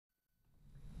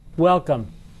Welcome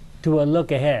to A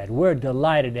Look Ahead. We're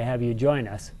delighted to have you join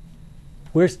us.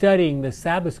 We're studying the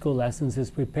Sabbath School lessons as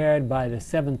prepared by the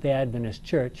Seventh-day Adventist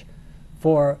Church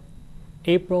for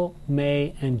April,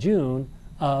 May, and June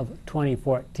of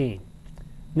 2014.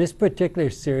 This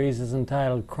particular series is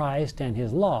entitled Christ and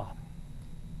His Law.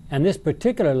 And this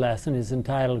particular lesson is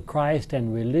entitled Christ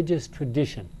and Religious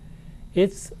Tradition.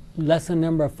 It's lesson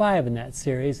number 5 in that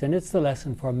series, and it's the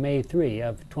lesson for May 3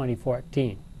 of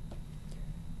 2014.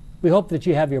 We hope that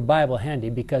you have your Bible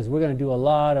handy, because we're going to do a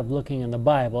lot of looking in the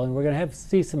Bible, and we're going to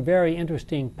see some very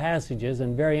interesting passages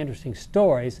and very interesting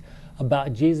stories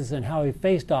about Jesus and how he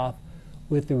faced off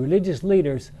with the religious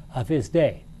leaders of his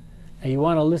day. Now you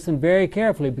want to listen very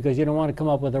carefully, because you don't want to come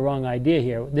up with the wrong idea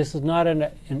here. This is not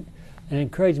an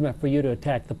encouragement for you to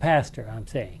attack the pastor, I'm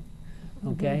saying.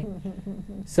 Okay?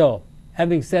 So,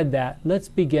 having said that, let's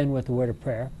begin with a word of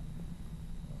prayer.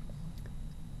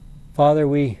 Father,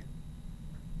 we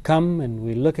come and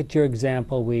we look at your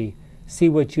example. We see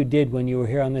what you did when you were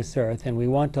here on this earth, and we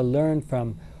want to learn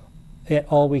from it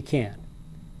all we can.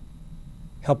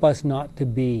 Help us not to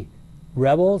be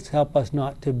rebels. Help us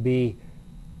not to be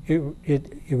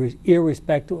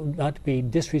irrespectful, not to be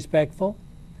disrespectful,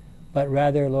 but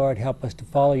rather, Lord, help us to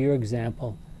follow your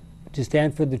example, to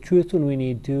stand for the truth when we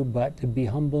need to, but to be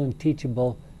humble and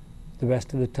teachable the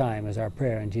rest of the time, is our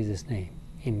prayer in Jesus' name.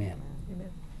 Amen. Amen.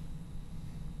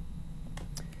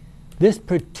 This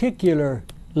particular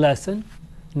lesson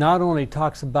not only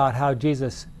talks about how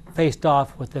Jesus faced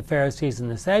off with the Pharisees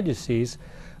and the Sadducees,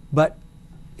 but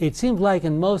it seems like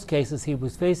in most cases he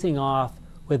was facing off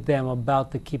with them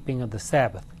about the keeping of the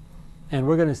Sabbath. And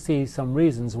we're going to see some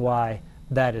reasons why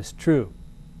that is true.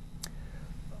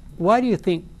 Why do you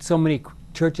think so many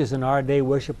churches in our day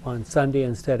worship on Sunday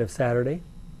instead of Saturday?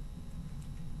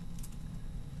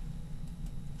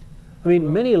 I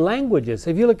mean, many languages,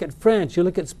 if you look at French, you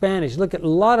look at Spanish, you look at a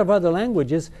lot of other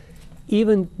languages,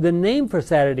 even the name for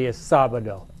Saturday is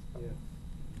Sábado. Yeah.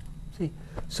 See?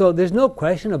 So there's no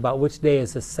question about which day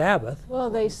is the Sabbath.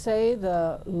 Well, they say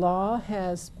the law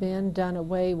has been done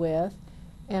away with,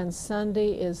 and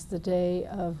Sunday is the day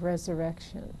of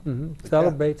resurrection.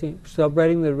 Mm-hmm.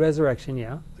 Celebrating the resurrection,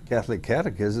 yeah. The Catholic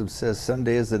Catechism says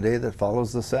Sunday is the day that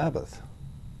follows the Sabbath.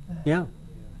 Yeah.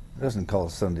 It doesn't call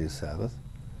Sunday Sabbath.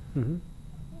 Mm-hmm.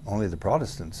 Only the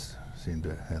Protestants seem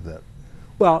to have that.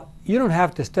 Well, you don't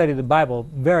have to study the Bible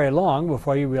very long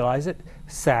before you realize that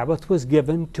Sabbath was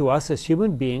given to us as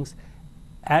human beings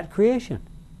at creation.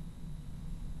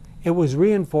 It was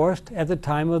reinforced at the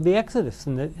time of the Exodus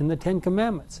in the Ten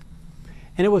Commandments.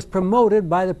 And it was promoted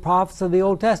by the prophets of the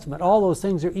Old Testament. All those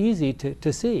things are easy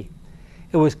to see.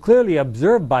 It was clearly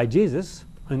observed by Jesus,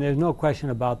 and there's no question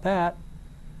about that,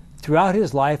 throughout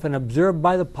his life, and observed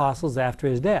by the apostles after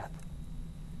his death.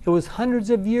 It was hundreds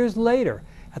of years later,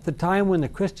 at the time when the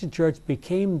Christian church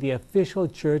became the official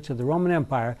church of the Roman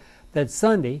Empire, that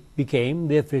Sunday became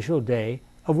the official day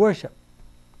of worship.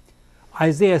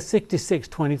 Isaiah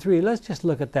 66:23, let's just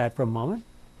look at that for a moment.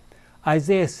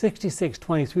 Isaiah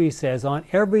 66:23 says, on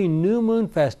every new moon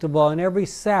festival and every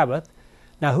Sabbath.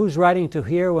 Now who's writing to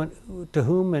here, to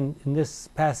whom in this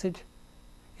passage?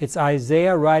 It's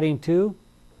Isaiah writing to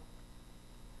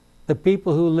the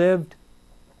people who lived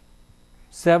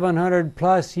 700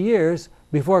 plus years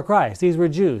before Christ. These were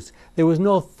Jews. There was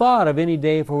no thought of any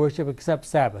day for worship except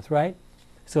Sabbath, right?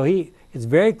 So it's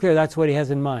very clear that's what he has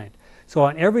in mind. So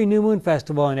on every new moon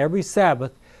festival and every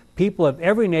Sabbath, people of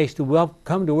every nation will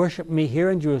come to worship me here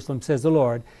in Jerusalem, says the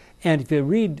Lord. And if you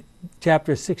read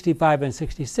chapters 65 and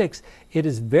 66, it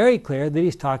is very clear that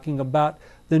he's talking about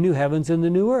the new heavens and the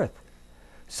new earth.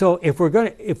 So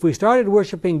if we started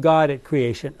worshiping God at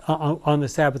creation, on the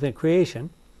Sabbath at creation,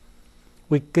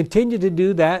 we continue to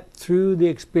do that through the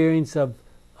experience of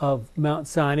Mount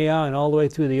Sinai and all the way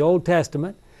through the Old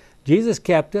Testament. Jesus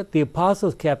kept it, the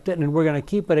apostles kept it, and we're going to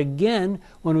keep it again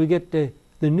when we get to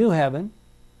the new heaven.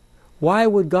 Why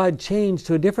would God change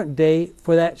to a different day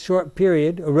for that short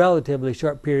period, a relatively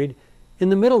short period, in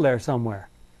the middle there somewhere?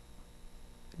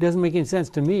 It doesn't make any sense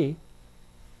to me.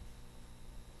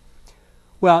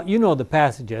 Well, you know the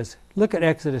passages. Look at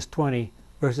Exodus 20,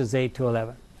 verses 8 to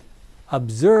 11.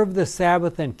 Observe the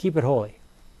Sabbath and keep it holy.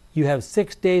 You have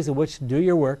 6 days in which to do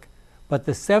your work, but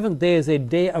the seventh day is a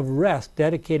day of rest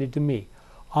dedicated to me.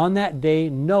 On that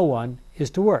day no one is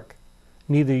to work.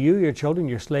 Neither you, your children,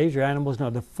 your slaves, your animals,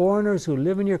 nor the foreigners who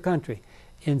live in your country.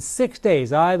 In 6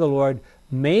 days I, the Lord,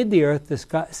 made the earth,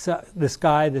 the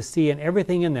sky, the sea, and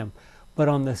everything in them. But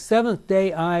on the seventh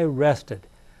day I rested.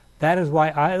 That is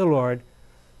why I, the Lord,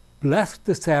 blessed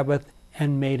the Sabbath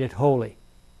and made it holy.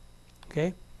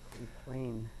 Okay?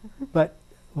 Plain. But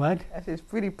What? That is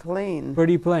pretty plain.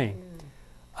 Pretty plain.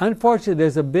 Unfortunately,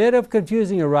 there's a bit of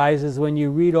confusing arises when you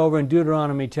read over in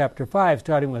Deuteronomy chapter 5,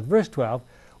 starting with verse 12,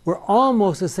 where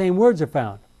almost the same words are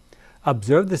found.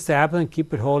 Observe the Sabbath and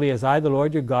keep it holy as I, the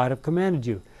Lord your God, have commanded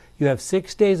you. You have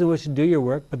 6 days in which to do your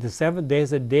work, but the seventh day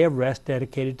is a day of rest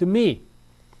dedicated to me.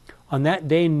 On that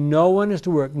day no one is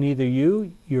to work, neither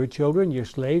you, your children, your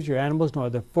slaves, your animals, nor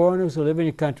the foreigners who live in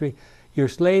your country. Your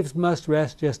slaves must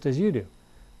rest just as you do.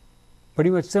 Pretty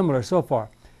much similar so far.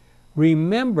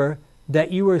 Remember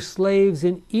that you were slaves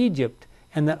in Egypt,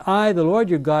 and that I, the Lord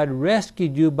your God,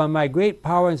 rescued you by my great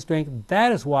power and strength.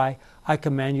 That is why I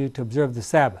command you to observe the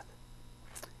Sabbath.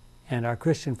 And our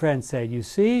Christian friend said, you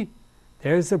see,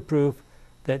 there's the proof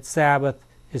that Sabbath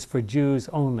is for Jews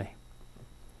only.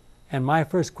 And my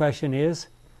first question is,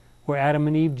 were Adam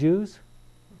and Eve Jews?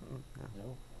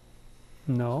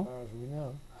 No. As far as we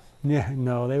know. Yeah,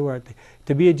 no, they weren't.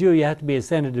 To be a Jew, you have to be a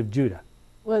descendant of Judah.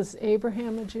 Was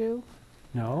Abraham a Jew?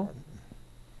 No.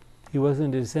 He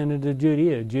wasn't a descendant of Judah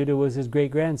either. Judah was his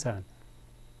great-grandson.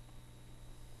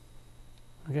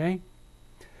 Okay?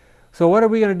 So what are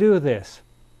we going to do with this?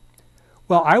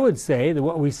 Well, I would say that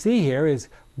what we see here is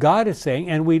God is saying,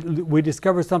 and we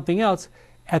discover something else.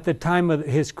 At the time of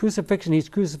his crucifixion, he's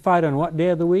crucified on what day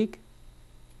of the week?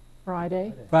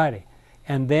 Friday. Friday.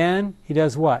 And then he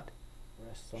does what?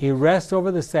 He rests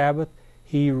over the Sabbath.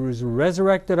 He was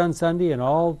resurrected on Sunday, and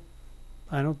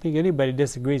I don't think anybody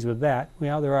disagrees with that.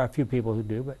 Well, there are a few people who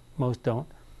do, but most don't.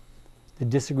 They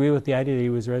disagree with the idea that he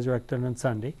was resurrected on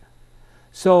Sunday.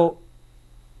 So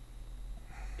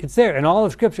it's there in all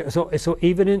of Scripture. So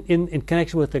even in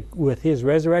connection with his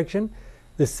resurrection,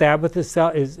 the Sabbath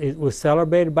was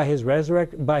celebrated by his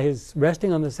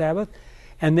resting on the Sabbath,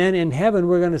 and then in heaven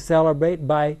we're going to celebrate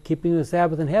by keeping the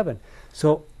Sabbath in heaven.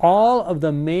 So all of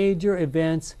the major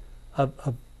events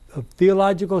of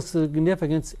theological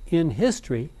significance in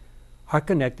history are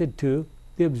connected to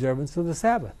the observance of the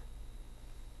Sabbath.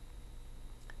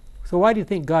 So why do you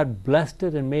think God blessed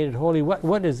it and made it holy?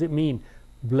 What does it mean,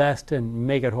 blessed and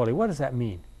make it holy? What does that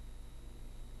mean?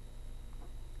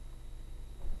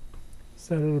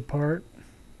 Set it apart.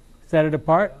 Set it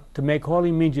apart? To make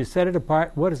holy means you set it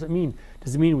apart. What does it mean?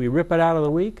 Does it mean we rip it out of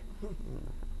the week?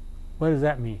 What does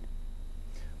that mean?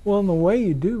 Well, in the way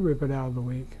you do rip it out of the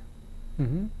week.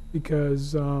 Mm-hmm.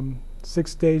 Because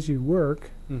 6 days you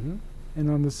work, Mm-hmm. and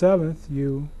on the 7th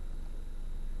you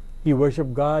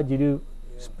worship God, you do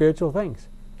spiritual things.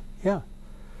 Yeah.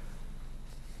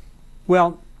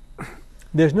 Well,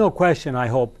 there's no question, I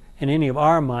hope, in any of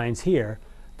our minds here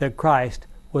that Christ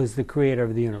was the creator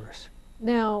of the universe.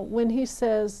 Now, when he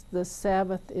says the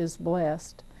Sabbath is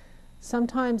blessed,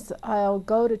 sometimes I'll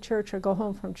go to church or go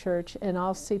home from church and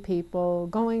I'll see people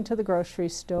going to the grocery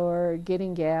store,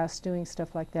 getting gas, doing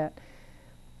stuff like that.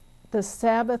 The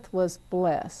Sabbath was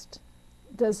blessed.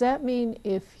 Does that mean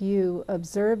if you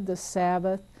observe the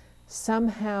Sabbath,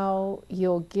 somehow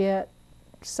you'll get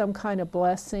some kind of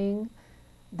blessing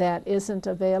that isn't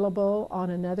available on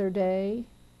another day?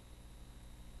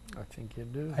 I think you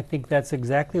do. I think that's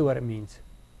exactly what it means.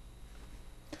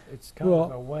 It's kind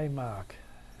of a waymark.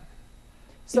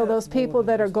 So Yeah, those more people than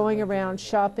that are just a going regular around day.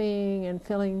 shopping and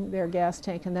filling their gas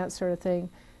tank and that sort of thing,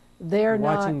 they're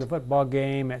Watching the not football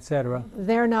game, etc.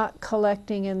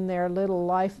 collecting in their little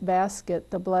life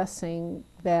basket the blessing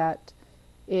that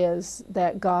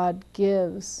God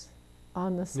gives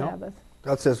on the Sabbath.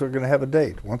 God says we're going to have a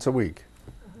date once a week.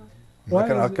 I'm Why not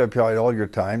going is to occupy all your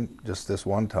time, just this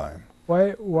one time.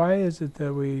 why is it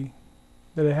that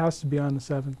it has to be on the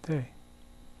 7th day?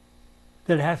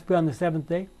 That it has to be on the seventh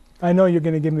day? I know you're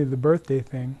going to give me the birthday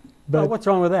thing, But but what's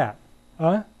wrong with that?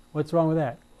 huh? What's wrong with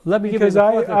that? Let me Because give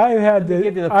you the 4th of, I had let me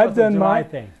give you the 4th I've of done July my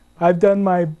thing. I've done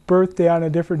my birthday on a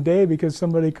different day because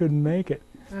somebody couldn't make it.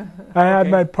 I had Okay.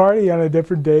 my party on a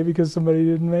different day because somebody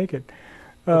didn't make it.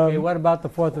 Okay, what about the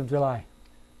 4th of July?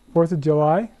 4th of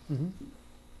July? Mm-hmm.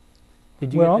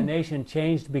 Did you Well- get the nation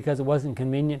changed because it wasn't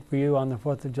convenient for you on the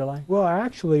 4th of July? Well,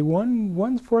 actually,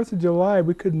 one 4th of July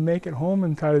we couldn't make it home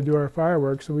in time to do our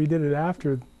fireworks, so we did it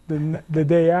after the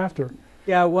day after.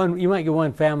 Yeah, you might get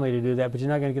one family to do that, but you're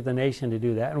not going to get the nation to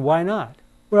do that. And why not?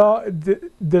 Well,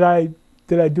 did I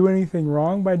do anything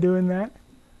wrong by doing that?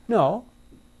 No,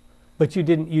 but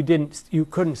you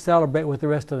couldn't celebrate with the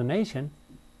rest of the nation.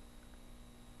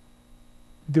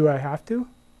 Do I have to?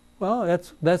 Well,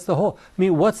 that's the whole. I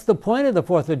mean, what's the point of the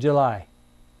 4th of July?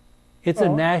 It's a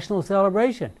Oh. national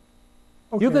celebration.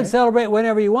 Okay. You can celebrate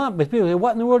whenever you want, but people say,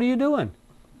 "What in the world are you doing?"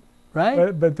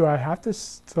 Right? But do I have to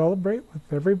celebrate with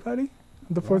everybody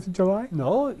on the 4th of July?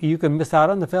 No, you can miss out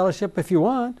on the fellowship if you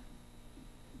want.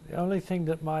 The only thing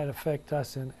that might affect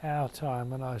us in our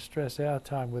time, and I stress our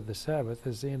time with the Sabbath,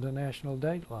 is the international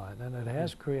dateline, and it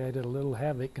has created a little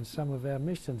havoc in some of our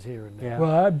missions here and there. Yeah.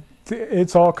 Well,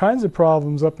 it's all kinds of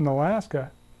problems up in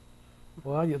Alaska.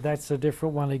 Well, that's a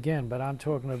different one again, but I'm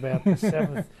talking about the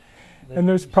seventh. And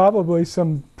there's probably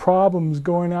some problems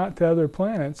going out to other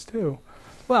planets, too.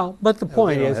 Well, but the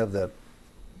point they don't is, have that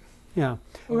yeah,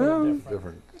 Well,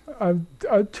 different. I'm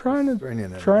trying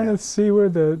Australian to see where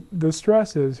the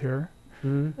stress is here.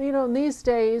 mhm. You know, these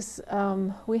days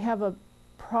we have a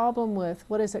problem with,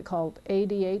 what is it called,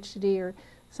 ADHD or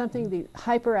something, the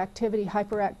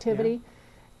hyperactivity.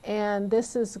 And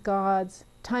this is God's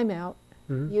timeout.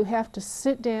 Mhm. You have to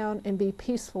sit down and be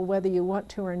peaceful whether you want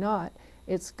to or not.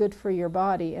 It's good for your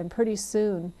body, and pretty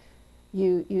soon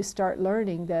you start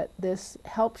learning that this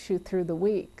helps you through the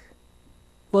week.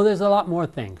 Well, there's a lot more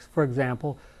things. For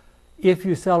example, if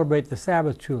you celebrate the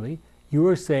Sabbath truly, you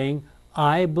are saying,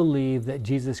 I believe that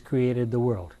Jesus created the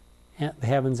world, the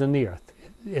heavens and the earth,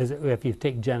 if you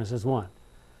take Genesis 1.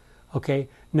 Okay,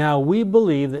 now we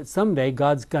believe that someday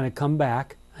God's going to come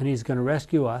back and He's going to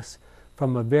rescue us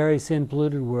from a very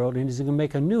sin-polluted world, and He's going to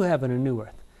make a new heaven and a new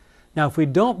earth. Now, if we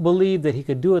don't believe that He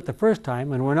could do it the first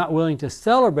time, and we're not willing to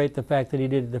celebrate the fact that He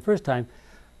did it the first time,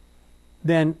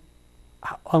 then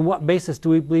on what basis do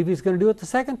we believe He's going to do it the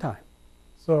second time?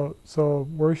 So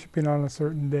worshiping on a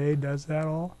certain day does that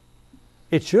all?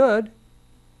 It should.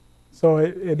 So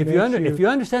it If makes you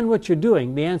understand what you're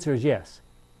doing, the answer is yes.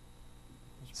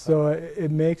 So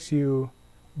it makes you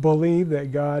believe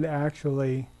that God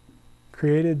actually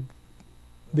created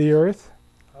the earth?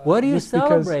 What are you Just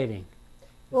because- celebrating?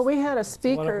 Well, we had a What it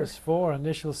speaker. was for,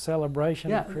 initial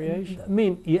celebration of creation. I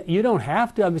mean, you don't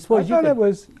have to. I suppose you I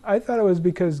could. thought it was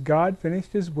because God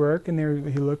finished His work and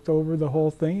He looked over the whole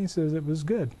thing. He says it was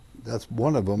good. That's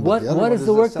one of them. What- but the other what one is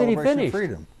the work that he celebration of finished?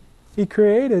 Freedom. He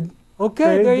created. Okay,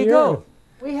 created there you the go. earth.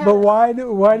 We had But a-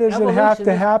 why does it have to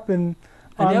evolutionist- happen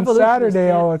an on evolutionist Saturday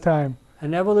can't- all the time?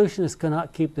 An evolutionist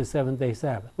cannot keep the seventh-day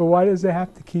Sabbath. But why does it have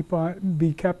to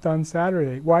be kept on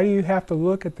Saturday? Why do you have to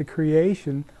look at the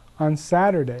creation on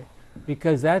Saturday?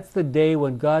 Because that's the day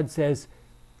when God says,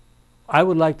 I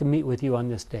would like to meet with you on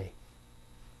this day.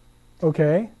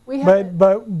 Okay. We had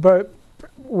But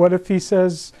what if He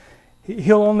says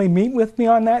He'll only meet with me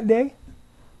on that day?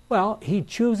 Well, He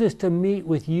chooses to meet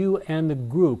with you and the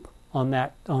group on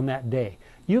that day.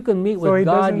 You can meet So with he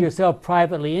God doesn't- yourself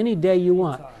privately any day you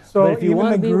want. So But if you even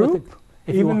want the to be with group,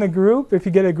 if you even want- the group, if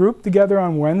you get a group together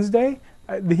on Wednesday,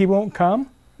 He won't come?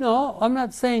 No, I'm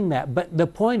not saying that. But the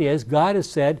point is, God has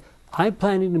said, I'm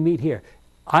planning to meet here.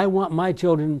 I want my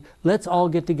children, let's all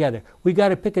get together. We got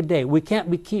to pick a day. We can't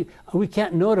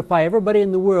notify everybody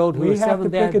in the world who We is have to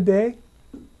Seventh-day pick a day?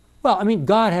 Well, I mean,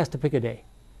 God has to pick a day.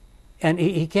 And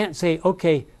he can't say,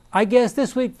 okay, I guess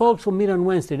this week, folks, we'll meet on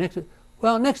Wednesday. Next week,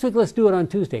 well, next week, let's do it on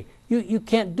Tuesday. You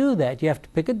can't do that. You have to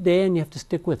pick a day and you have to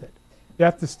stick with it. You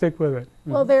have to stick with it.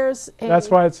 well, there's a, That's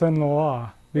why it's in the law,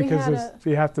 We because had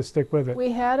you have to stick with it.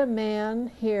 we had a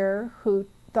man here who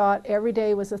thought every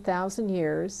day was 1,000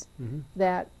 years,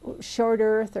 that short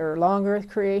earth or long earth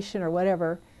creation or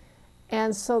whatever.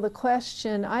 And so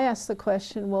I asked the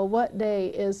question, well, what day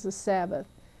is the Sabbath?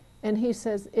 And he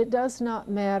says, it does not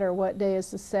matter what day is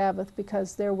the Sabbath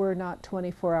because there were not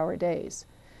 24-hour days.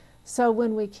 So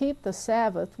when we keep the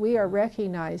Sabbath, we are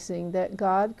recognizing that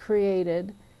God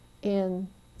created in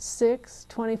 6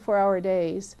 24-hour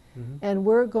days, and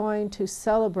we're going to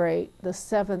celebrate the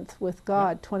seventh with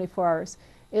God 24 hours.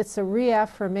 It's a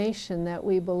reaffirmation that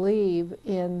we believe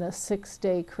in the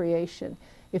six-day creation.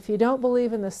 If you don't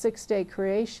believe in the six-day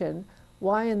creation,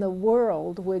 why in the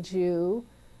world would you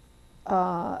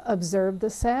observe the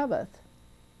Sabbath?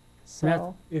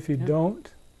 So If you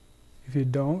don't, you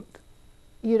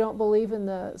don't believe in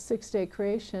the six-day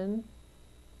creation.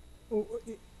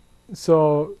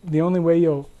 so the only way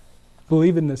you'll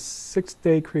believe in the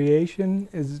six-day creation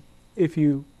is if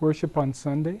you worship on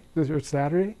Sunday or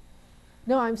Saturday?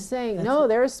 No, I'm saying, no,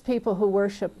 there's people who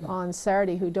worship on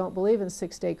Saturday who don't believe in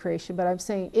six-day creation, but I'm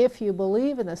saying if you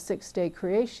believe in the six-day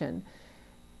creation,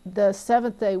 the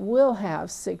seventh day will have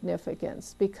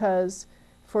significance because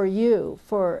for you,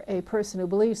 for a person who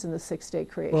believes in the six-day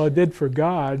creation. Well, it did for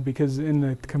God, because in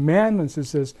the commandments it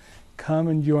says, come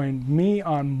and join me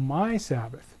on my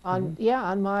Sabbath. on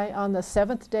the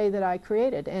seventh day that I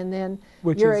created, and then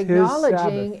Which you're is His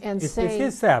acknowledging Sabbath. and It's saying,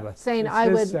 His Sabbath. saying It's I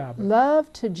His would Sabbath.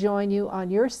 love to join you on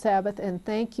your Sabbath and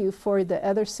thank you for the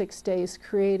other 6 days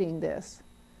creating this.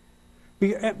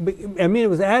 I mean, it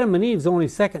was Adam and Eve's only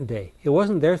second day. It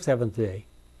wasn't their seventh day.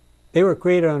 They were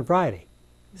created on Friday.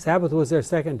 Sabbath was their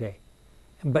second day.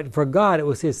 But for God, it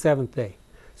was His seventh day.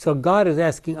 So God is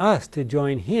asking us to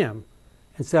join Him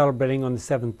in celebrating on the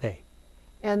seventh day.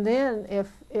 And then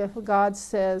if God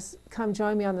says, come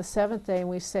join me on the seventh day, and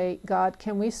we say, God,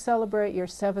 can we celebrate your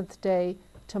seventh day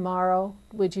tomorrow?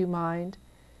 Would you mind?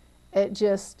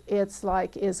 It's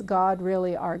like, is God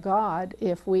really our God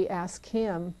if we ask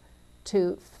Him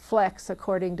to flex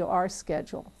according to our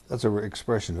schedule? That's an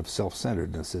expression of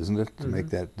self-centeredness, isn't it? To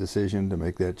make that decision, to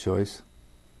make that choice.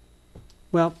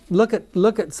 Well, look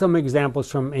at some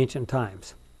examples from ancient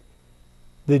times.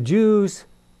 The Jews,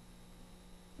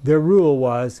 their rule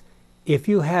was, if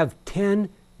you have 10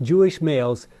 Jewish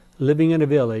males living in a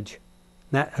village,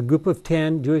 a group of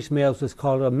 10 Jewish males was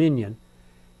called a minyan.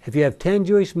 If you have 10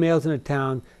 Jewish males in a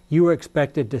town, you were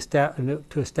expected to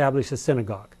establish a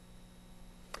synagogue.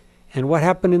 And what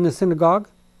happened in the synagogue?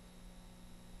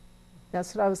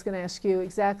 That's what I was going to ask you.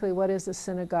 Exactly, what is a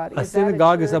synagogue? A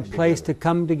synagogue is a place to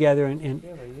come together, and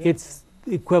it's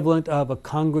the equivalent of a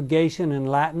congregation in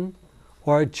Latin,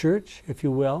 or a church, if you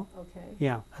will. Okay.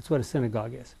 Yeah, that's what a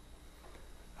synagogue is.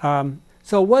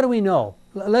 So what do we know?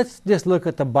 Let's just look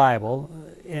at the Bible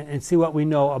and see what we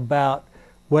know about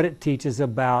what it teaches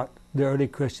about the early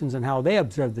Christians and how they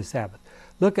observed the Sabbath.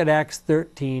 Look at Acts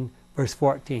 13, verse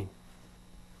 14.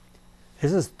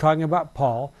 This is talking about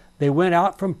Paul. They went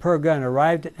out from Perga and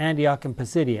arrived at Antioch in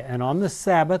Pisidia, and on the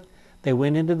Sabbath they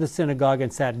went into the synagogue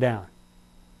and sat down.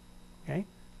 Okay?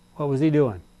 What was he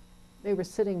doing? They were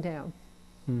sitting down.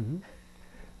 Mm-hmm.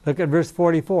 Look at verse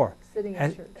 44. Sitting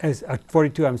in church.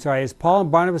 42, I'm sorry. As Paul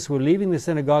and Barnabas were leaving the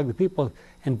synagogue, the people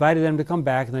invited them to come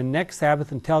back the next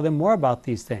Sabbath and tell them more about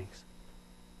these things.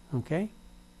 Okay?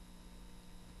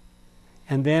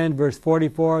 And then verse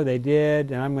 44, they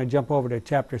did, and I'm going to jump over to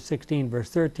chapter 16, verse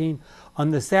 13.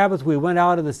 On the Sabbath we went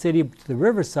out of the city to the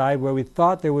riverside where we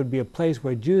thought there would be a place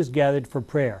where Jews gathered for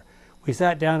prayer. We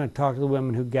sat down and talked to the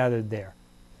women who gathered there.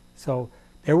 So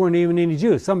there weren't even any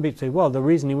Jews. Some people say, well, the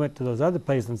reason he went to those other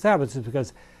places on Sabbath is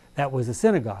because that was a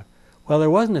synagogue. Well, there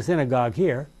wasn't a synagogue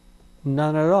here,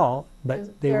 none at all,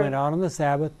 but they went out on the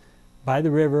Sabbath by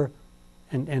the river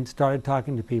and started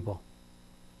talking to people.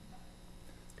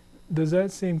 Does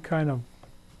that seem kind of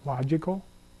logical?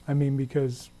 I mean,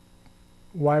 because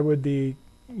why would they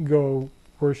go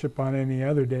worship on any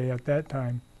other day at that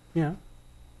time? Yeah.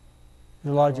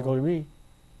 It's logical to me.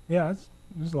 Yeah,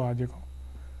 it's logical.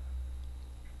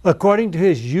 According to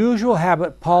his usual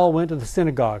habit, Paul went to the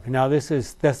synagogue. Now this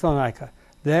is Thessalonica.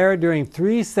 There, during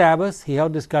 3 Sabbaths, he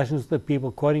held discussions with the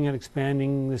people, quoting and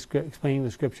explaining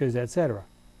the scriptures, etc.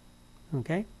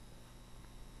 Okay?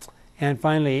 And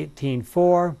finally,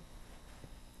 18:4.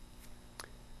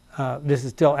 This is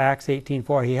still Acts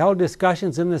 18:4. He held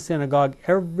discussions in the synagogue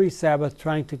every Sabbath,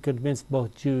 trying to convince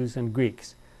both Jews and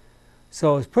Greeks.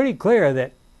 So it's pretty clear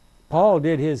that Paul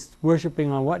did his worshiping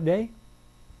on what day?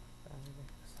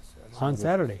 On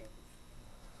Saturday.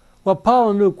 Well,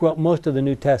 Paul and Luke wrote most of the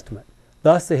New Testament.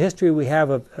 Thus, the history we have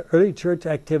of early church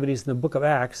activities in the book of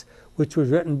Acts, which was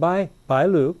written by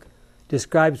Luke,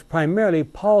 describes primarily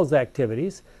Paul's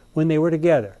activities when they were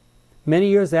together. Many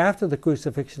years after the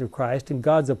crucifixion of Christ and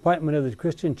God's appointment of the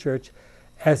Christian church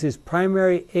as his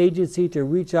primary agency to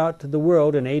reach out to the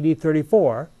world in AD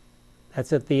 34,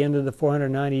 that's at the end of the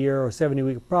 490-year or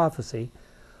 70-week prophecy,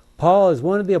 Paul, as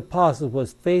one of the apostles,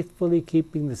 was faithfully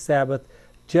keeping the Sabbath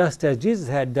just as Jesus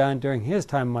had done during his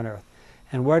time on earth.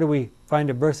 And where do we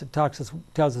find a verse that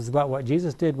tells us about what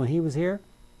Jesus did when he was here?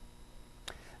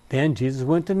 Then Jesus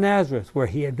went to Nazareth, where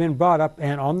he had been brought up,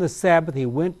 and on the Sabbath he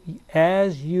went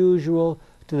as usual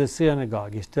to the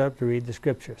synagogue. He stood up to read the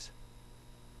scriptures.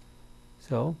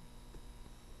 So,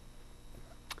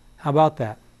 how about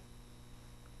that?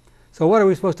 So what are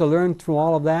we supposed to learn from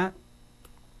all of that?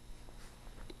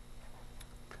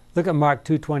 Look at Mark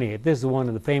 2:28. This is one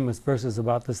of the famous verses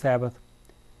about the Sabbath.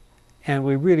 And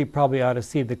we really probably ought to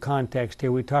see the context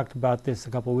here. We talked about this a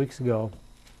couple of weeks ago.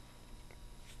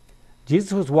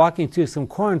 Jesus was walking through some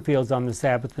cornfields on the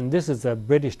Sabbath, and this is a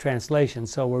British translation,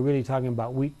 so we're really talking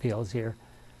about wheat fields here,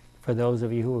 for those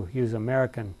of you who use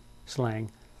American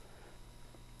slang.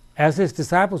 As his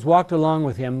disciples walked along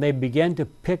with him, they began to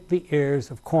pick the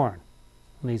ears of corn.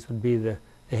 These would be the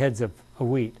heads of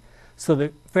wheat. So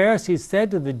the Pharisees said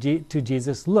to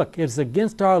Jesus, "Look, it is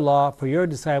against our law for your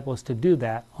disciples to do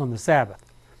that on the Sabbath."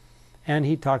 And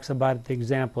he talks about the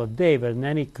example of David, and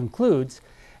then he concludes,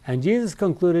 and Jesus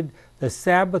concluded, "The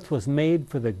Sabbath was made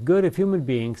for the good of human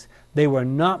beings. They were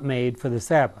not made for the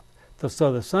Sabbath.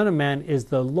 So the Son of Man is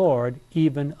the Lord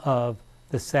even of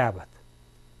the Sabbath."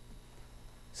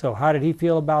 So how did he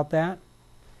feel about that?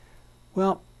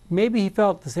 Well, maybe he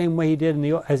felt the same way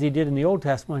as he did in the Old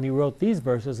Testament when he wrote these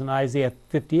verses in Isaiah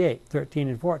 58, 13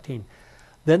 and 14.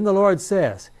 Then the Lord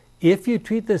says, if you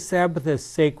treat the Sabbath as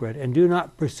sacred and do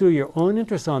not pursue your own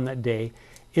interests on that day,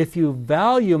 if you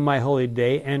value my holy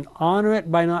day and honor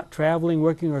it by not traveling,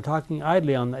 working, or talking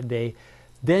idly on that day,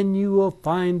 then you will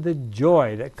find the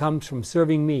joy that comes from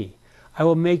serving me. I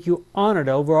will make you honored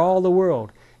over all the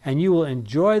world, and you will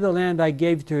enjoy the land I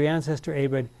gave to your ancestor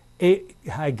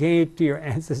I gave to your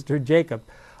ancestor Jacob.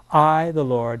 I, the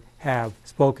Lord, have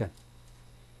spoken.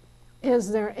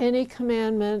 Is there any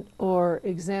commandment or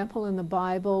example in the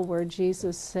Bible where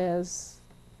Jesus says,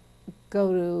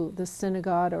 go to the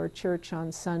synagogue or church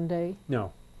on Sunday?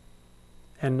 No.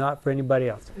 And not for anybody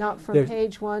else. Not from There's-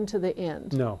 page 1 to the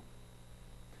end? No.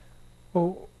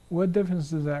 Well, what difference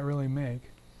does that really make?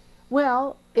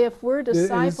 Well, if we're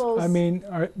disciples...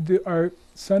 Are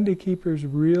Sunday keepers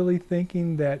really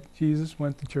thinking that Jesus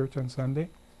went to church on Sunday?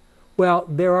 Well,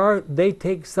 they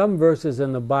take some verses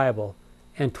in the Bible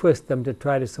and twist them to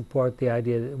try to support the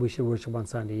idea that we should worship on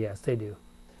Sunday. Yes, they do.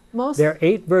 There are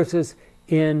 8 verses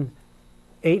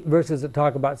that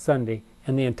talk about Sunday,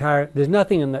 and there's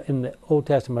nothing in the Old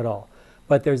Testament at all.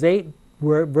 But there's 8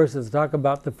 verses that talk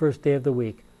about the first day of the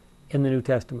week in the New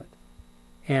Testament.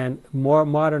 And more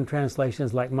modern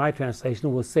translations, like my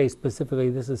translation, will say specifically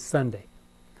this is Sunday.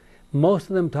 Most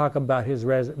of them talk about his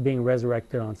being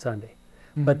resurrected on Sunday.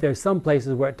 Mm-hmm. But there's some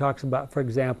places where it talks about, for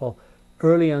example,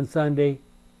 early on Sunday,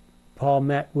 Paul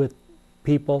met with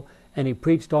people and he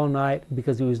preached all night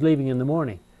because he was leaving in the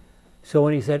morning. So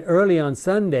when he said early on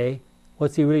Sunday,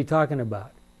 what's he really talking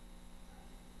about?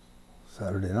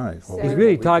 Saturday night. He's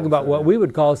really talking about what we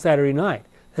would call Saturday night.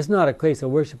 That's not a case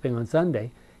of worshiping on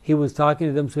Sunday. He was talking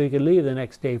to them so he could leave the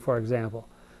next day, for example.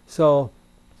 So,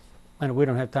 and we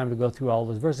don't have time to go through all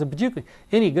those verses, but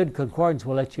any good concordance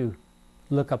will let you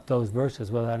look up those verses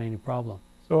without any problem.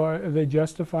 So are they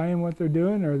justifying what they're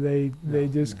doing, or they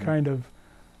just kind of...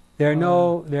 There are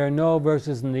no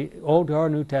verses in the Old or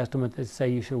New Testament that say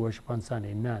you should worship on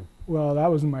Sunday. None. Well,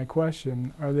 that was my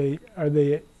question. Are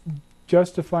they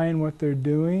justifying what they're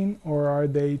doing, or are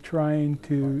they trying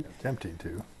to... Attempting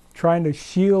to. Trying to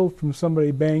shield from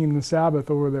somebody banging the Sabbath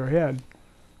over their head?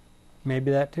 Maybe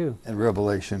that too. In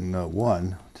Revelation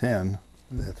 1:10,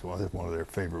 that's one of their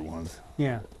favorite ones.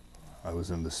 Yeah. I was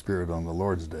in the Spirit on the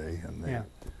Lord's Day, and they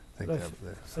think I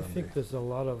that think there's a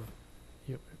lot of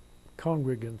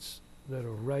congregants that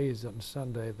are raised on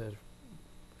Sunday that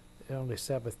the only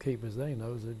Sabbath keepers they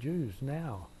know is the Jews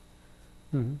now.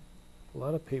 Mm-hmm. A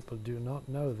lot of people do not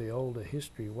know the older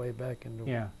history way back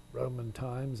into Roman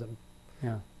times and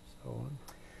so on.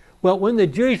 Well, when the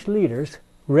Jewish leaders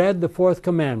read the 4th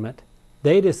commandment,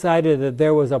 they decided that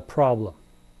there was a problem.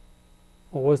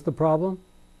 What was the problem?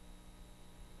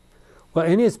 Well,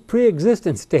 in his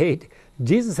pre-existent state,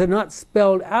 Jesus had not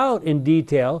spelled out in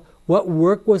detail what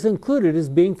work was included as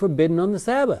being forbidden on the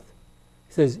Sabbath.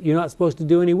 He says, you're not supposed to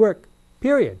do any work,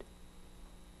 period.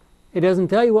 It doesn't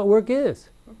tell you what work is.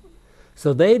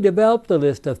 So they developed a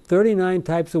list of 39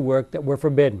 types of work that were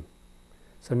forbidden.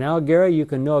 So now, Gary, you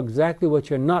can know exactly what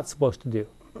you're not supposed to do.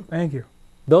 Thank you.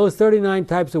 Those 39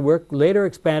 types of work later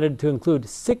expanded to include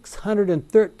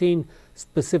 613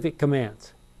 specific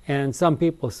commands. And some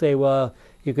people say, well,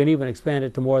 you can even expand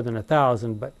it to more than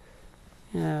 1,000, but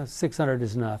 600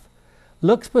 is enough.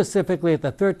 Look specifically at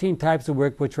the 13 types of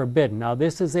work which are forbidden. Now,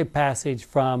 this is a passage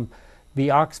from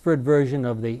the Oxford version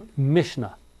of the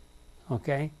Mishnah,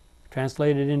 okay,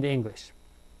 translated into English.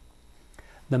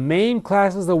 The main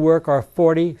classes of work are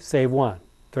 40 save one,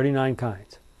 39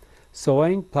 kinds.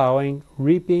 Sowing, plowing,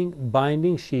 reaping,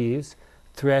 binding sheaves,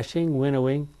 threshing,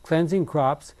 winnowing, cleansing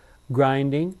crops,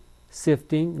 grinding,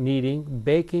 sifting, kneading,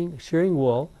 baking, shearing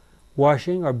wool,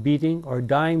 washing or beating or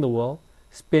dyeing the wool,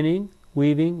 spinning,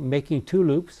 weaving, making 2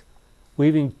 loops,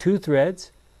 weaving 2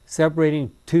 threads,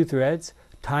 separating 2 threads,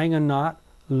 tying a knot,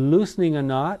 loosening a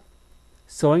knot,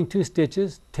 sewing 2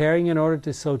 stitches, tearing in order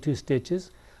to sew 2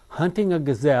 stitches, hunting a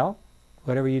gazelle,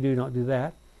 whatever you do, don't do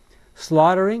that,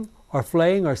 slaughtering or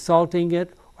flaying or salting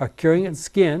it or curing its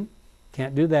skin,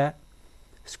 can't do that,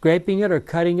 scraping it or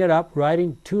cutting it up,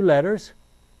 writing 2 letters,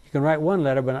 you can write 1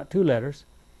 letter but not 2 letters,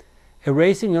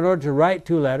 erasing in order to write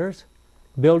 2 letters,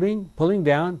 building, pulling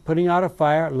down, putting out a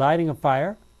fire, lighting a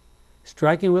fire,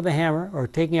 striking with a hammer, or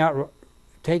taking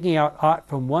out aught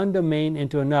from one domain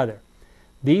into another.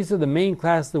 These are the main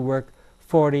classes of work,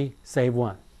 40 save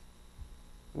 1.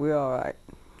 We're all right.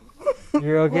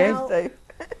 You're okay? Well, Safe.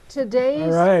 today's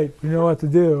All right, you know what to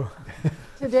do.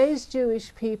 Today's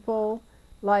Jewish people,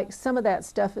 like some of that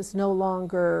stuff is no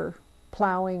longer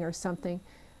plowing or something,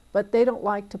 but they don't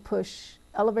like to push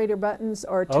elevator buttons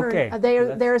or turn. Okay.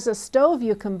 There's a stove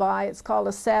you can buy. It's called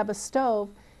a Sabbath stove,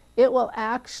 it will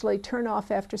actually turn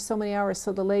off after so many hours,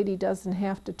 so the lady doesn't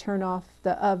have to turn off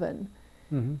the oven.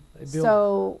 Mm-hmm.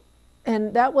 So,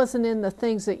 and that wasn't in the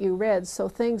things that you read. So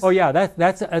things. Oh yeah,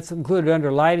 that's included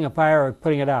under lighting a fire or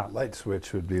putting it out. Light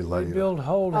switch would be They lighting. build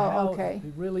whole houses. okay.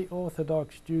 Really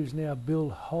Orthodox Jews now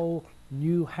build whole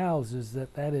new houses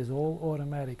that is all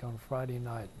automatic on Friday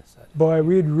night and Saturday. Boy,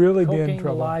 we'd really be in Cooking,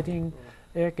 trouble. lighting,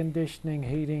 air conditioning,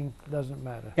 heating, doesn't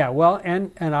matter. Yeah, well,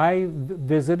 and I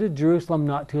visited Jerusalem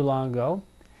not too long ago,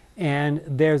 and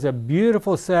there's a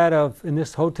beautiful set of, in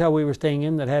this hotel we were staying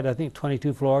in that had, I think,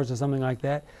 22 floors or something like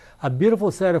that, a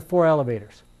beautiful set of 4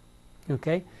 elevators,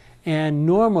 okay? And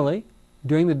normally,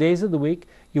 during the days of the week,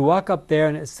 you walk up there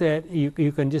and it said,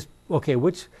 you can just, okay,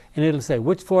 and it'll say,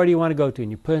 which floor do you want to go to?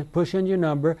 And you push in your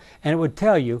number, and it would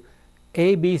tell you,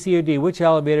 A, B, C, or D, which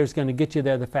elevator is going to get you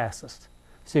there the fastest.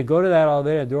 So you go to that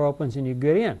elevator, the door opens, and you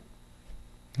get in.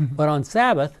 But on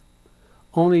Sabbath,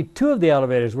 only 2 of the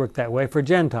elevators worked that way for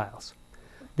Gentiles.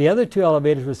 The other 2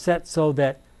 elevators were set so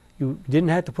that you didn't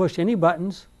have to push any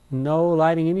buttons, no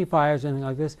lighting any fires, anything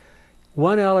like this.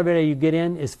 One elevator you get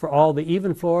in is for all the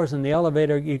even floors, and the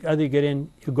elevator you get in,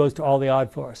 it goes to all the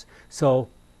odd floors. So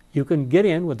you can get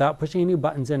in without pushing any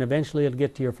buttons, and eventually it'll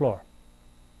get to your floor.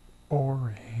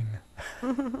 Boring.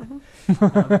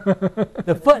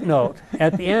 The footnote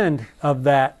at the end of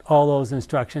all those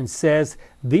instructions says,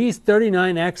 these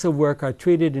 39 acts of work are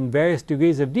treated in various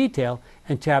degrees of detail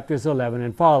in chapters 11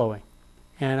 and following.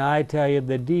 And I tell you,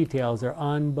 the details are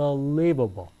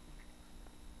unbelievable.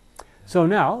 So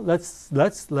now let's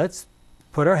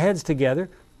put our heads together.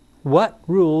 What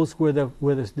rules were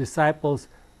the disciples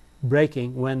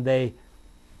breaking when they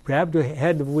grabbed a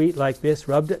head of wheat like this,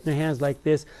 rubbed it in their hands like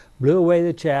this, blew away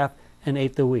the chaff, and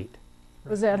ate the wheat?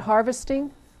 Was that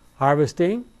harvesting?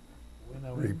 Harvesting,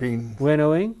 Reaping,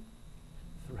 winnowing,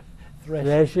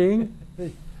 threshing,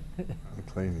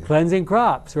 cleaning. cleansing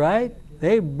crops, right?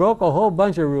 They broke a whole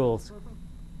bunch of rules.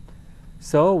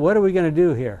 So what are we going to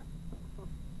do here?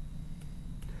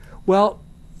 Well,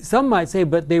 some might say,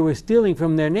 but they were stealing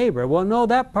from their neighbor. Well, no,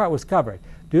 that part was covered.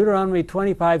 Deuteronomy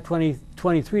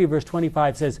 23, verse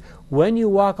 25 says, when you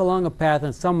walk along a path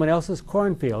in someone else's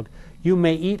cornfield, you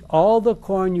may eat all the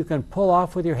corn you can pull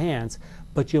off with your hands,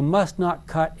 but you must not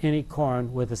cut any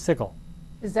corn with a sickle.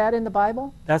 Is that in the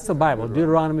Bible? That's the Bible,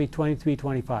 Deuteronomy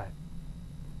 23:25.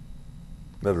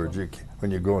 In other words,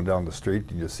 when you're going down the street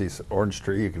and you see an orange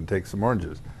tree, you can take some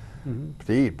oranges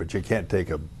to eat, but you can't take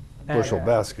a bushel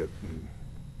basket.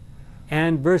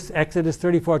 And Exodus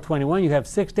 34:21, you have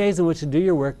 6 days in which to do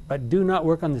your work, but do not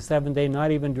work on the 7th day, not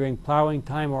even during plowing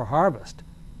time or harvest.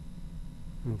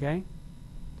 Okay?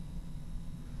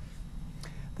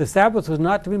 The Sabbath was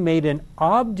not to be made an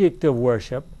object of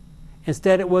worship.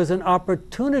 Instead, it was an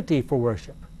opportunity for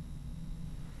worship.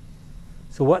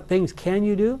 So what things can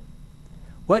you do?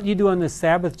 What you do on the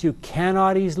Sabbath you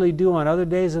cannot easily do on other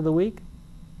days of the week?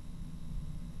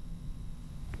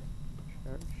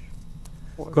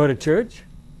 Go to church,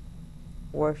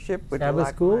 Worship with Sabbath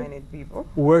school, like-minded people.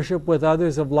 worship with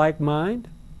others of like mind,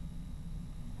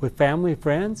 with family,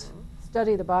 friends.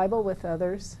 Study the Bible with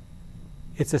others.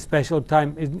 It's a special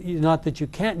time. Not that you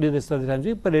can't do this other times,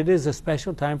 but it is a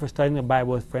special time for studying the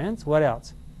Bible with friends. What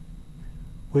else?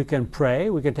 We can pray.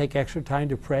 We can take extra time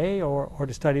to pray or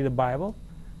to study the Bible.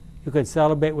 You can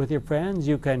celebrate with your friends.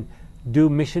 You can do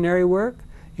missionary work.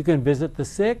 You can visit the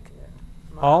sick.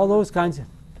 All those kinds of...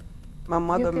 My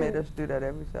mother You can- made us do that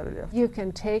every Saturday. You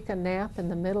can take a nap in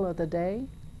the middle of the day.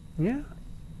 Yeah.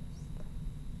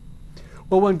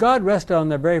 Well, when God rested on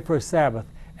their very first Sabbath,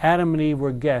 Adam and Eve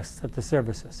were guests at the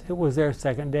services. It was their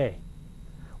second day.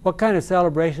 What kind of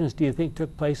celebrations do you think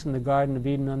took place in the Garden of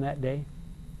Eden on that day?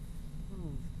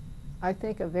 I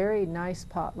think a very nice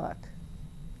potluck.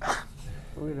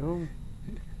 With whom?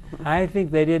 I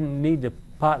think they didn't need the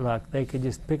potluck. They could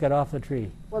just pick it off the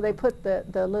tree. Well, they put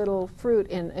the little fruit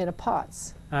in a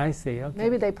pots. I see. Okay.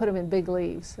 Maybe they put them in big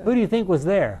leaves. Who do you think was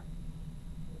there?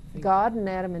 God and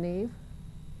Adam and Eve.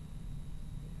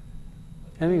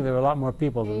 I think there were a lot more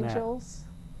people than Angels.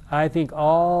 that. I think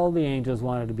all the angels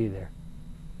wanted to be there.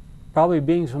 Probably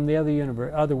beings from the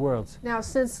other worlds. Now,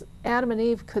 since Adam and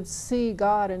Eve could see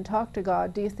God and talk to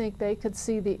God, do you think they could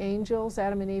see the angels?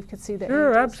 Adam and Eve could see the angels?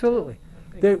 Sure, absolutely.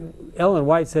 Ellen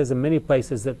White says in many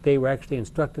places that they were actually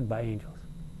instructed by angels.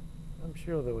 I'm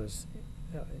sure there was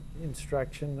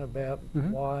instruction about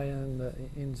why and the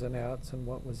ins and outs and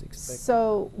what was expected.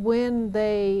 So when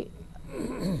they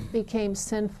became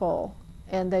sinful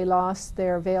and they lost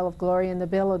their veil of glory and the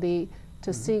ability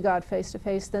to see God face to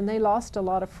face, then they lost a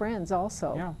lot of friends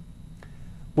also. Yeah.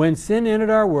 When sin entered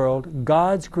our world,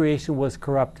 God's creation was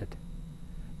corrupted.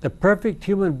 The perfect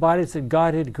human bodies that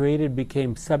God had created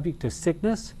became subject to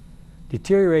sickness,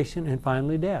 deterioration, and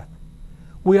finally death.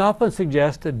 We often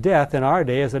suggest that death in our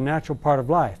day is a natural part of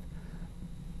life.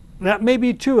 That may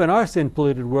be true in our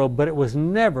sin-polluted world, but it was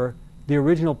never the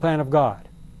original plan of God.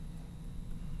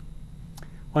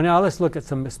 Well, now let's look at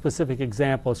some specific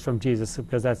examples from Jesus,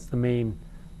 because that's the main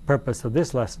purpose of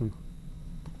this lesson.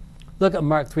 Look at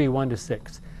Mark 3,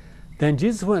 1-6. Then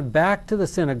Jesus went back to the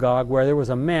synagogue where there was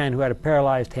a man who had a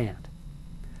paralyzed hand.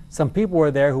 Some people were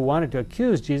there who wanted to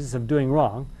accuse Jesus of doing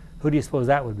wrong. Who do you suppose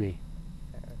that would be?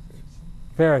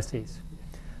 Pharisees.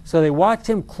 So they watched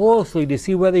him closely to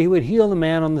see whether he would heal the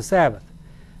man on the Sabbath.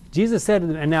 Jesus said to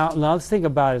them, and now let's think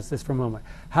about this for a moment.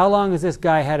 How long has this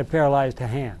guy had a paralyzed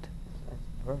hand?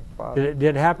 Did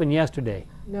it happen yesterday?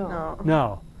 No.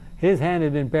 No. His hand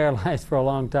had been paralyzed for a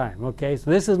long time. Okay, so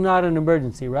this is not an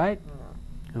emergency, right?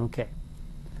 Okay.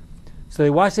 So they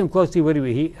watched him closely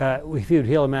if he would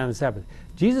heal a man on the Sabbath.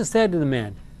 Jesus said to the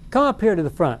man, "Come up here to the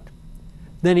front."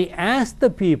 Then he asked the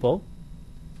people,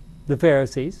 the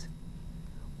Pharisees,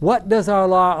 "What does our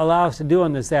law allow us to do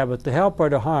on the Sabbath, to help or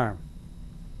to harm?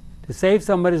 To save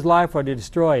somebody's life or to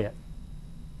destroy it?"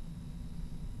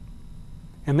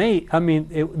 And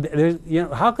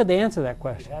how could they answer that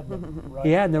question?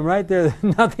 He had them right there,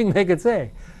 nothing they could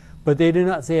say. But they did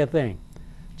not say a thing.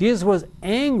 Jesus was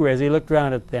angry as he looked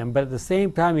around at them, but at the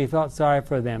same time he felt sorry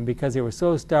for them because they were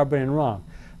so stubborn and wrong.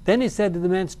 Then he said to the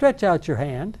man, "Stretch out your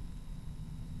hand."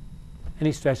 And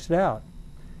he stretched it out,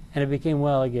 and it became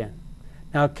well again.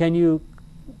 Now, could you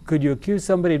accuse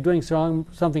somebody of doing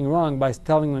something wrong by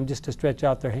telling them just to stretch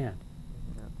out their hand?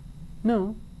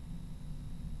 No.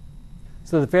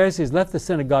 So the Pharisees left the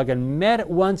synagogue and met at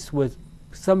once with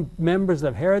some members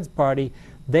of Herod's party.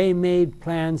 They made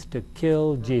plans to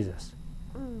kill Jesus.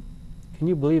 Can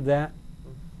you believe that?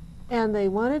 And they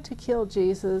wanted to kill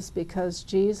Jesus because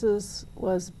Jesus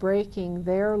was breaking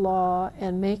their law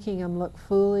and making them look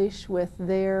foolish with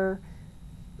their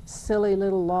silly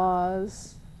little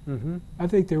laws. Mm-hmm. I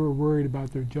think they were worried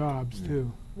about their jobs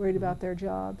too. Worried about their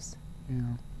jobs. Yeah.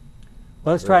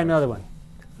 Well, let's try another one.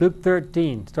 Luke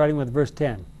 13, starting with verse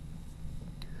 10.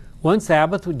 One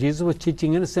Sabbath, when Jesus was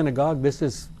teaching in a synagogue, this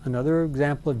is another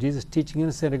example of Jesus teaching in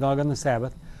a synagogue on the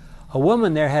Sabbath, a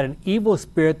woman there had an evil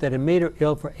spirit that had made her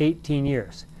ill for 18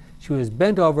 years. She was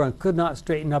bent over and could not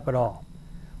straighten up at all.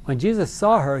 When Jesus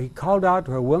saw her, he called out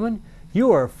to her, "Woman,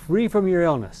 you are free from your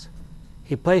illness."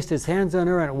 He placed his hands on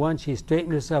her, and at once she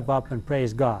straightened herself up and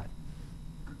praised God.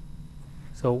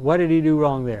 So what did he do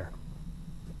wrong there?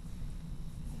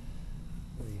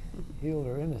 He healed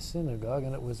her in a synagogue,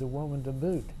 and it was a woman to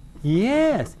boot.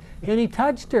 Yes, and he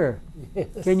touched her. Yes.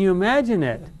 Can you imagine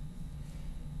it?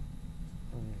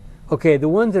 Okay, the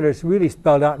ones that are really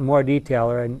spelled out in more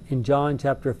detail are in John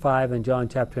chapter 5 and John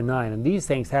chapter 9. And these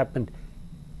things happened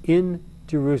in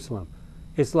Jerusalem.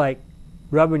 It's like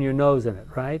rubbing your nose in it,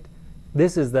 right?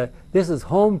 This is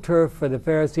home turf for the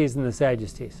Pharisees and the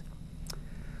Sadducees.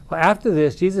 Well, after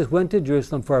this, Jesus went to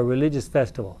Jerusalem for a religious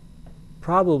festival,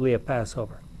 probably a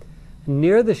Passover.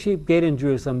 Near the sheep gate in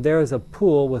Jerusalem, there is a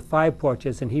pool with 5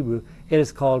 porches. In Hebrew, it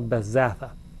is called Bethzatha.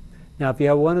 Now, if you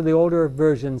have one of the older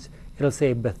versions, it'll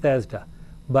say Bethesda.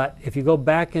 But if you go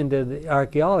back into the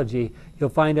archaeology, you'll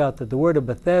find out that the word of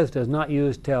Bethesda is not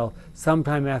used till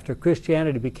sometime after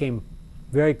Christianity became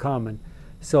very common.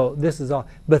 So this is all.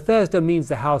 Bethesda means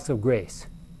the house of grace.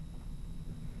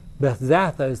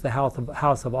 Bethzatha is the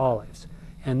house of olives.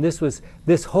 And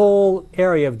this whole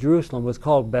area of Jerusalem was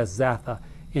called Bethzatha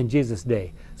in Jesus'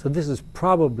 day. So this is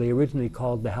probably originally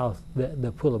called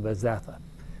the pool of Bethzatha.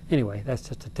 Anyway, that's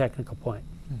just a technical point.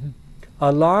 Mm-hmm.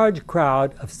 A large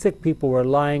crowd of sick people were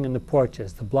lying in the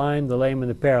porches, the blind, the lame, and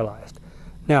the paralyzed.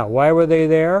 Now, why were they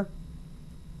there?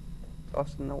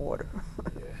 Lost in the water.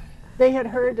 They had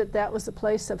heard that that was a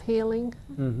place of healing.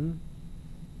 Mm-hmm.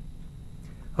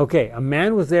 Okay, a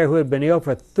man was there who had been ill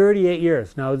for 38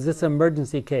 years. Now, is this an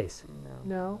emergency case?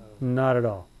 No. Not at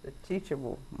all. The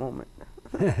teachable moment.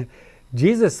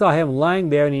 Jesus saw him lying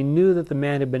there, and he knew that the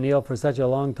man had been ill for such a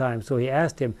long time. So he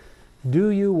asked him, "Do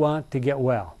you want to get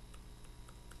well?"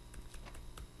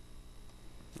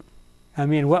 I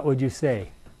mean, what would you say?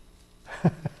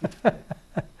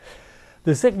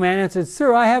 The sick man answered,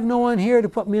 "Sir, I have no one here to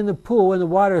put me in the pool when the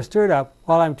water is stirred up.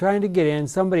 While I'm trying to get in,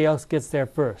 somebody else gets there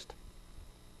first."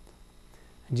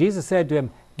 And Jesus said to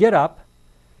him, "Get up,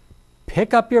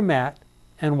 pick up your mat,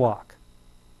 and walk."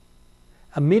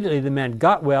 Immediately the man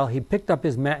got well. He picked up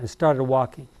his mat and started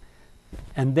walking.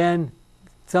 And then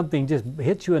something just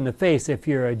hits you in the face if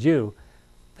you're a Jew.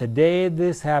 The day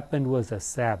this happened was a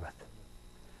Sabbath.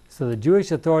 So the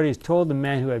Jewish authorities told the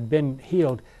man who had been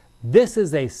healed, This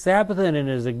is a Sabbath, and it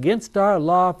is against our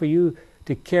law for you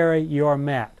to carry your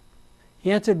mat.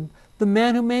 He answered, the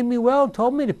man who made me well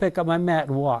told me to pick up my mat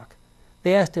and walk.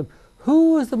 They asked him,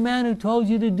 who was the man who told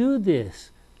you to do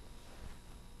this?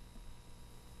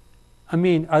 I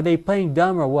mean, are they playing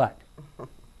dumb or what?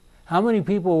 How many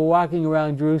people were walking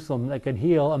around Jerusalem that could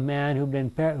heal a man who'd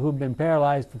been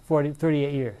paralyzed for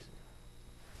 38 years?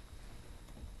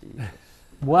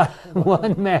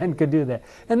 One man could do that.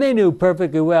 And they knew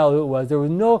perfectly well who it was. There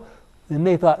was no, and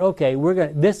they thought, okay,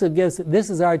 this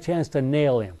is our chance to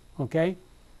nail him, okay?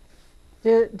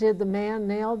 Did the man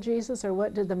nail Jesus, or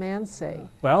what did the man say?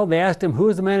 Well, they asked him, who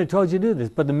is the man who told you to do this?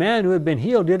 But the man who had been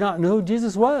healed did not know who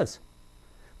Jesus was.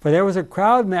 For there was a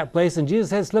crowd in that place, and Jesus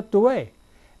had slipped away.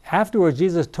 Afterwards,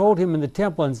 Jesus told him in the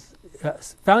temple and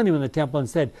found him in the temple and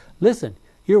said, listen,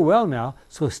 you're well now,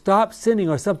 so stop sinning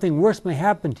or something worse may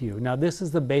happen to you. Now, this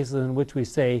is the basis on which we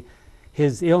say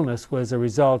his illness was a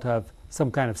result of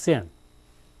some kind of sin.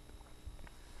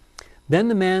 Then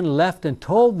the man left and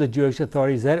told the Jewish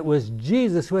authorities that it was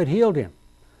Jesus who had healed him.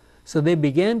 So they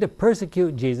began to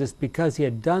persecute Jesus because he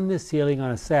had done this healing on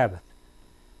a Sabbath.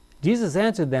 Jesus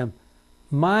answered them,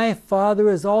 my Father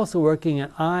is also working,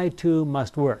 and I too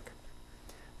must work.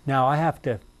 Now I have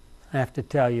to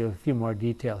tell you a few more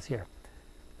details here.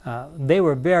 They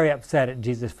were very upset at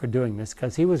Jesus for doing this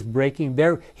because he was breaking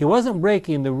he wasn't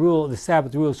breaking the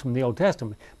Sabbath rules from the Old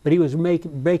Testament, but he was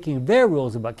breaking their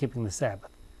rules about keeping the Sabbath.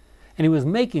 And he was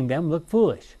making them look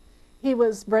foolish. He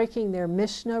was breaking their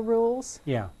Mishnah rules?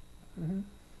 Yeah. Mm-hmm.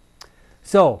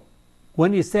 So,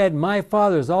 when he said, my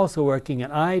Father is also working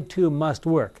and I too must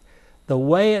work, the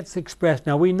way it's expressed,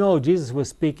 now we know Jesus was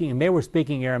speaking and they were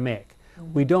speaking Aramaic.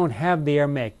 Mm-hmm. We don't have the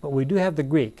Aramaic, but we do have the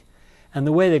Greek. And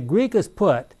the way the Greek is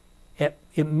put, it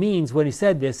means, when he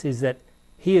said this, is that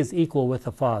he is equal with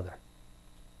the Father.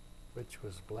 Which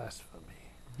was blasphemy.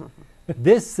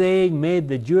 This saying made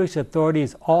the Jewish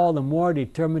authorities all the more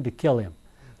determined to kill him.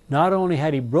 Not only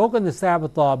had he broken the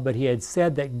Sabbath law, but he had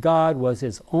said that God was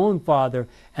his own Father,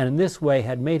 and in this way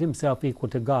had made himself equal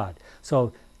to God.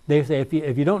 So they say,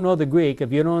 if you don't know the Greek,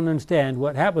 if you don't understand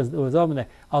what happens, it was over there,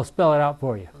 I'll spell it out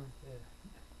for you.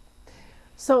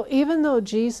 So even though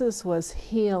Jesus was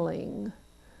healing,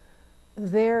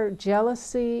 their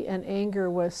jealousy and anger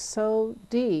was so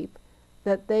deep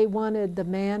that they wanted the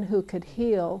man who could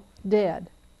heal dead.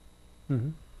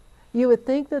 Mm-hmm. You would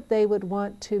think that they would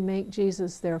want to make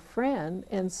Jesus their friend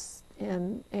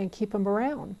and keep him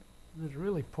around. It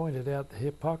really pointed out the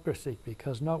hypocrisy,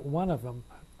 because not one of them,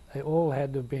 they all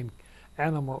had to have been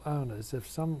animal owners.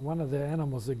 If one of their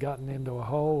animals had gotten into a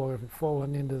hole or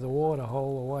fallen into the water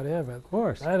hole or whatever, of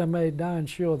course, they'd have made darn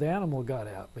sure the animal got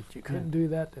out, but you couldn't do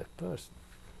that to a person.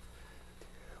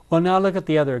 Well, now look at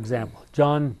the other example.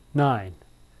 John 9,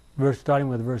 starting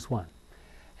with verse 1.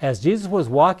 As Jesus was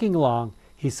walking along,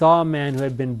 he saw a man who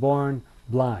had been born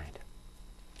blind.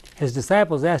 His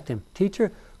disciples asked him,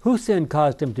 Teacher, whose sin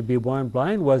caused him to be born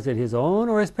blind? Was it his own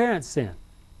or his parents' sin?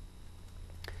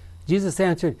 Jesus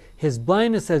answered, his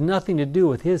blindness has nothing to do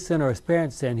with his sin or his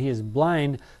parents' sin. He is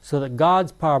blind so that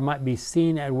God's power might be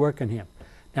seen at work in him.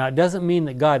 Now, it doesn't mean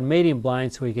that God made him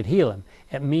blind so he could heal him.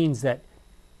 It means that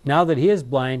now that he is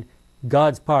blind,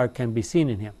 God's power can be seen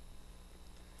in him.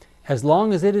 As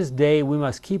long as it is day, we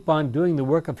must keep on doing the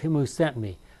work of him who sent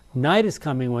me. Night is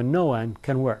coming when no one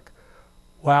can work.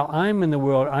 While I am in the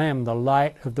world, I am the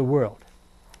light of the world.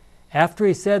 After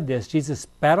he said this, Jesus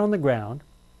spat on the ground,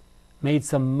 made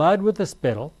some mud with a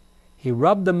spittle. He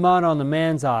rubbed the mud on the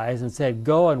man's eyes and said,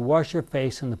 Go and wash your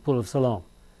face in the pool of Siloam.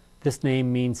 This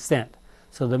name means sent.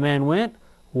 So the man went,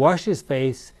 washed his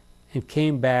face, and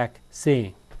came back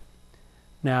seeing.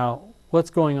 Now,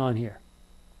 what's going on here?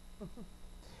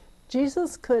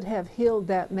 Jesus could have healed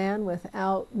that man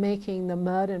without making the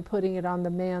mud and putting it on the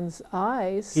man's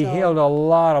eyes. He healed a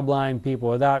lot of blind people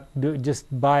without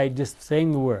just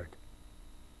saying the word.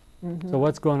 Mm-hmm. So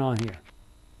what's going on here?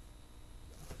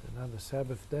 Another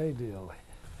Sabbath day deal.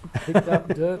 Picked up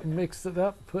dirt and mixed it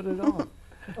up, put it on.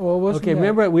 Well, okay,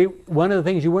 remember one of the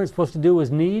things you weren't supposed to do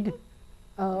was knead?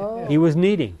 Oh. He was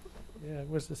kneading. Yeah, it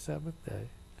was the Sabbath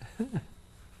day.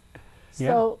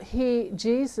 So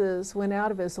Jesus went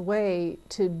out of his way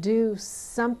to do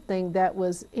something that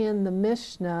was in the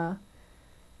Mishnah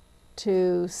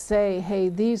to say, hey,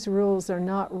 these rules are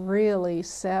not really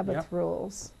Sabbath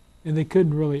rules. And they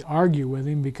couldn't really argue with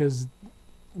him because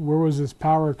where was his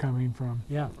power coming from?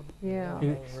 Yeah. Yeah.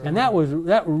 And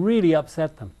that really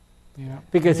upset them. Yeah.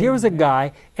 Because here was a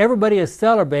guy, everybody is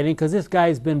celebrating because this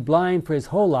guy's been blind for his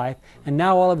whole life, and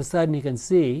now all of a sudden he can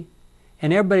see,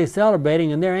 and everybody's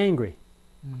celebrating and they're angry.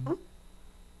 Mm-hmm.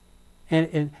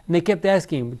 And they kept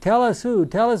asking him, tell us who,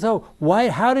 tell us who, why,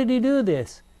 how did he do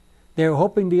this? They were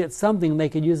hoping to get something they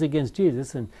could use against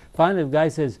Jesus. And finally the guy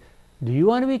says, do you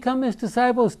want to become his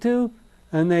disciples too?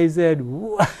 And they said,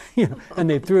 you know, and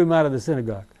they threw him out of the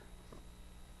synagogue.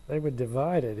 They were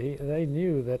divided. They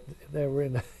knew that they were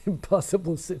in an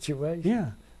impossible situation.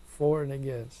 Yeah. For and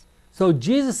against. So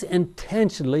Jesus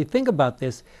intentionally, think about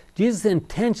this, Jesus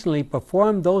intentionally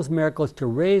performed those miracles to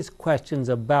raise questions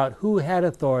about who had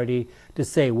authority to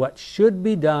say what should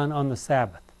be done on the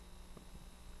Sabbath.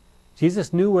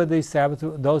 Jesus knew where those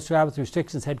Sabbath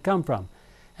restrictions had come from.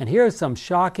 And here are some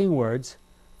shocking words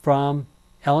from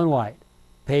Ellen White,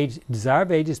 Desire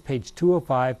of Ages, page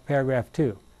 205, paragraph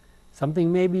 2.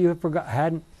 Something maybe you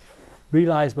hadn't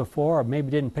realized before, or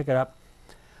maybe didn't pick it up.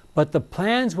 But the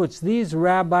plans which these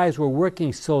rabbis were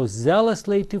working so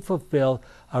zealously to fulfill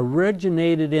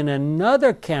originated in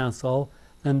another council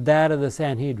than that of the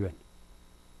Sanhedrin.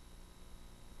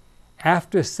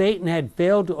 After Satan had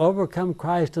failed to overcome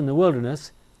Christ in the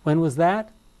wilderness, when was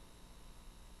that?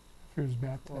 After his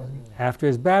baptism. After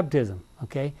his baptism,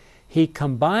 okay? He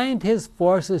combined his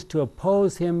forces to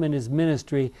oppose him in his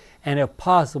ministry and, if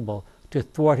possible, to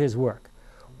thwart his work.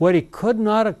 What he could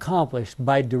not accomplish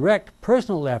by direct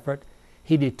personal effort,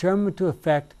 he determined to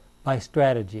effect by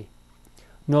strategy.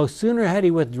 No sooner had he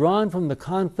withdrawn from the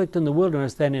conflict in the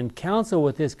wilderness than in council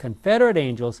with his confederate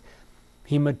angels,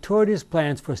 he matured his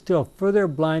plans for still further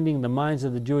blinding the minds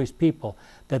of the Jewish people,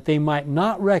 that they might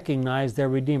not recognize their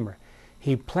Redeemer.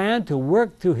 He planned to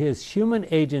work through his human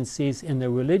agencies in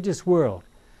the religious world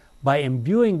by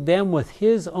imbuing them with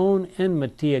his own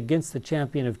enmity against the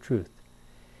champion of truth.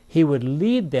 He would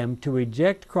lead them to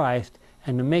reject Christ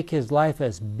and to make his life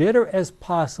as bitter as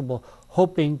possible,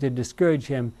 hoping to discourage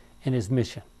him in his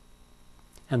mission.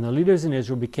 And the leaders in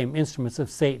Israel became instruments of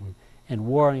Satan in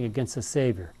warring against the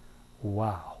Savior.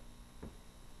 Wow.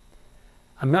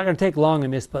 I'm not going to take long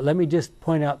on this, but let me just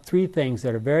point out three things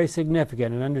that are very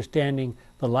significant in understanding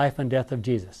the life and death of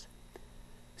Jesus.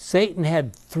 Satan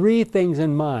had three things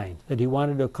in mind that he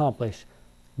wanted to accomplish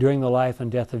during the life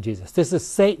and death of Jesus. This is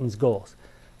Satan's goals.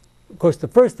 Of course, the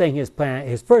first thing,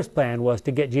 his first plan was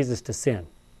to get Jesus to sin.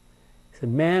 He said,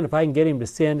 man, if I can get him to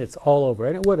sin, it's all over.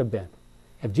 And it would have been.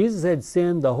 If Jesus had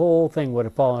sinned, the whole thing would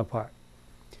have fallen apart.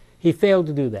 He failed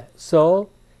to do that. So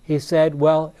he said,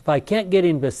 well, if I can't get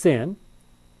him to sin,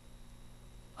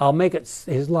 I'll make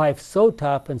his life so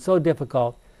tough and so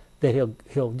difficult that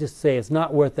he'll just say it's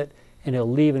not worth it, and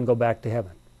he'll leave and go back to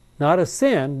heaven. Not a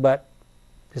sin, but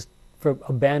just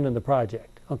abandon the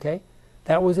project. Okay?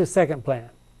 That was his second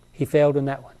plan. He failed in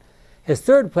that one. His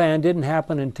third plan didn't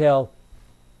happen until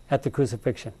at the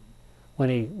crucifixion. When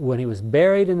he was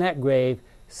buried in that grave,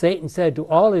 Satan said to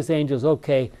all his angels,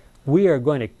 okay, we are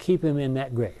going to keep him in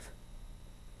that grave.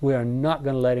 We are not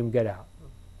going to let him get out.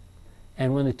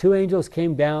 And when the two angels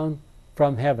came down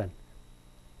from heaven,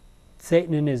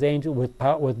 Satan and his angel,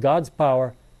 with God's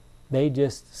power, they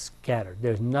just scattered.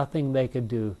 There's nothing they could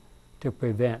do to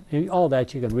prevent. All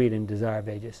that you can read in Desire of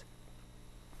Ages.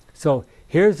 So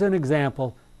here's an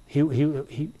example. He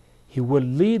would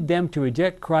lead them to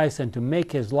reject Christ and to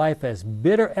make his life as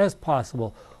bitter as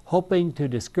possible, hoping to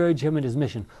discourage him in his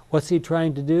mission. What's he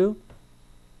trying to do?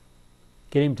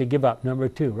 Get him to give up. Number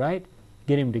two, right?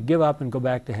 Get him to give up and go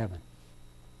back to heaven.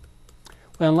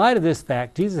 Well, in light of this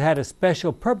fact, Jesus had a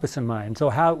special purpose in mind. So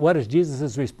what is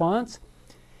Jesus' response?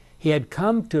 He had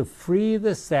come to free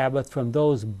the Sabbath from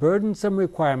those burdensome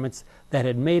requirements that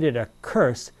had made it a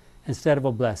curse instead of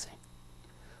a blessing.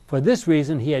 For this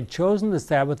reason, he had chosen the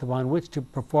Sabbath upon which to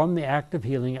perform the act of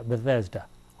healing at Bethesda,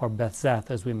 or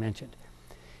Bethzatha as we mentioned.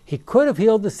 He could have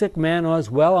healed the sick man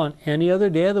as well on any other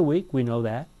day of the week, we know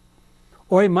that.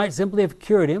 Or he might simply have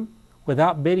cured him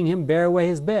without bidding him bear away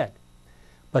his bed.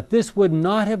 But this would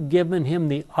not have given him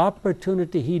the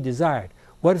opportunity he desired.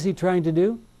 What is he trying to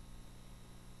do?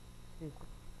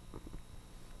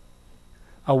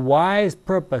 A wise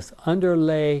purpose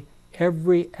underlay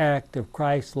every act of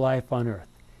Christ's life on earth.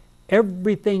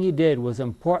 Everything he did was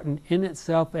important in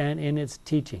itself and in its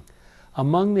teaching.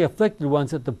 Among the afflicted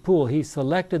ones at the pool, he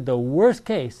selected the worst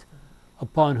case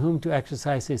upon whom to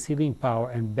exercise his healing power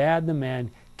and bade the man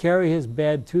carry his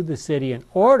bed through the city in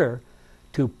order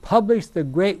to publish the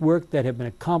great work that had been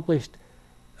accomplished,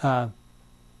 that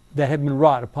had been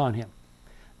wrought upon him.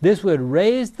 This would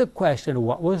raise the question of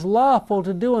what was lawful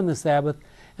to do on the Sabbath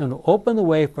and would open the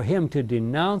way for him to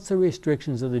denounce the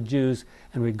restrictions of the Jews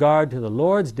in regard to the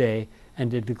Lord's Day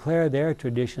and to declare their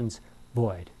traditions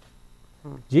void.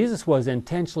 Jesus was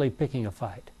intentionally picking a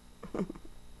fight.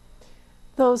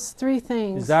 Those three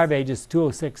things. Desire of Ages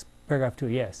 206, paragraph 2,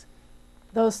 yes.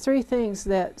 those three things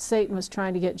that Satan was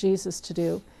trying to get Jesus to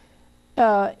do.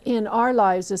 In our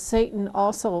lives, is Satan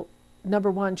also,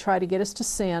 number one, try to get us to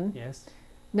sin. Yes.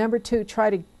 Number two, try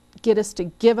to get us to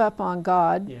give up on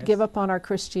God, Yes. give up on our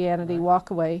Christianity, Right. walk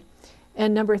away.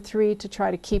 And number three, to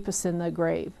try to keep us in the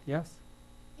grave. Yes.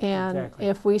 And Exactly.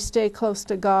 if we stay close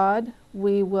to God,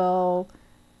 we will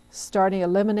start to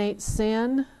eliminate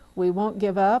sin, we won't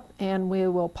give up, and we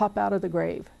will pop out of the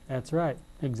grave. That's right.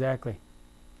 Exactly.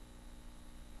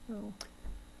 So,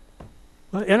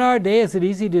 Well, in our day, is it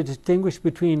easy to distinguish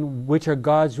between which are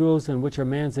God's rules and which are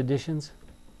man's additions?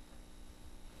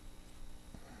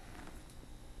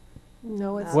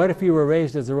 no, it's What if you were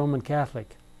raised as a Roman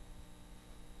Catholic?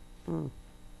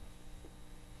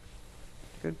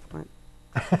 Good point.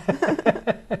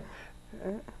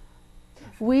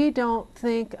 we don't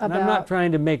think And I'm not about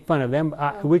trying to make fun of them.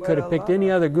 We could have picked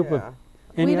any other group of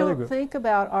any we other don't group. think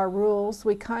about our rules.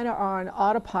 We kind of are on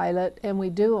autopilot and we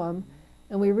do them,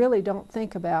 and we really don't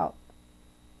think about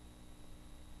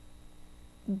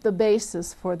the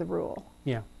basis for the rule.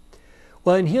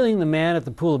 Well, in healing the man at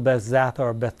the pool of Bethesda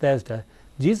or Bethesda,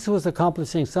 Jesus was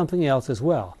accomplishing something else as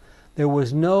well. There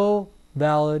was no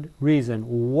valid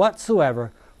reason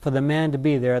whatsoever for the man to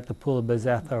be there at the pool of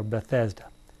Bethesda or Bethesda.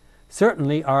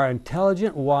 Certainly, our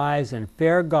intelligent, wise, and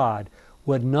fair God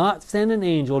would not send an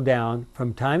angel down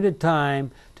from time to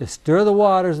time to stir the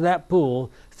waters of that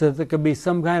pool so that there could be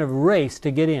some kind of race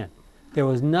to get in. There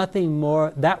was nothing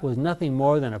more. That was nothing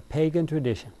more than a pagan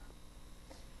tradition.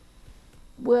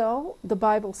 Well, the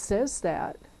Bible says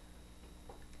that.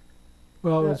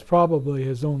 Well, it's probably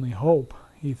his only hope,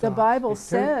 he thought. The Bible It turn-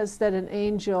 says that an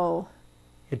angel,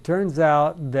 It turns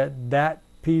out that that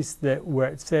piece that where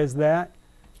it says that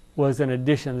was an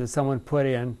addition that someone put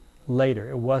in later.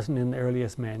 It wasn't in the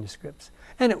earliest manuscripts.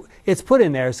 And it's put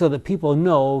in there so that people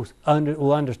will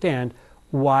understand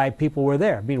why people were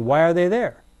there. I mean, why are they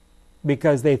there?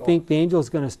 Because they think the angel is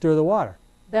going to stir the water.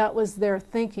 that was their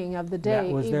thinking of the That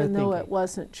day, was their even though thinking. it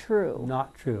wasn't true.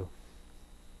 Not true.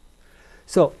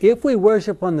 So if we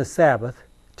worship on the Sabbath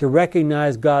to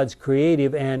recognize God's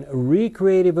creative and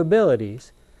recreative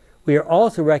abilities, we are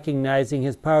also recognizing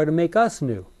His power to make us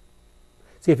new.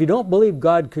 See, if you don't believe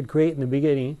God could create in the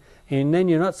beginning, and then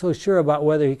you're not so sure about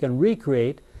whether He can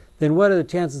recreate, then what are the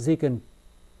chances He can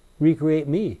recreate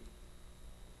me?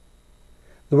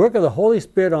 The work of the Holy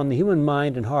Spirit on the human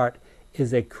mind and heart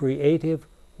is a creative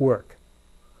work.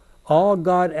 All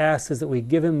God asks is that we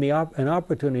give Him an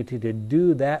opportunity to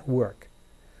do that work.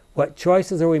 What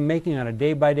choices are we making on a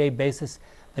day-by-day basis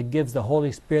that gives the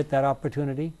Holy Spirit that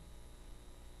opportunity?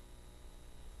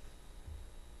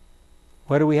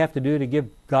 What do we have to do to give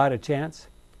God a chance?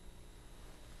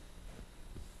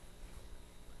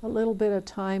 A little bit of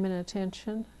time and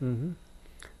attention. Mm-hmm.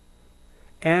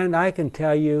 And I can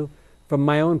tell you from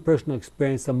my own personal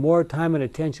experience, the more time and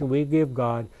attention we give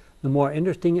God, the more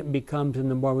interesting it becomes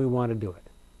and the more we want to do it.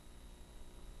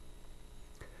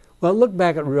 Well, look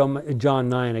back at John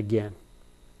 9 again.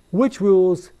 Which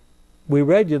rules, we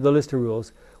read you the list of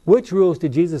rules, which rules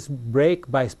did Jesus break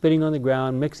by spitting on the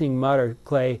ground, mixing mud or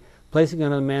clay, placing it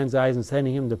on the man's eyes and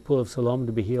sending him to the pool of Siloam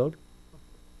to be healed?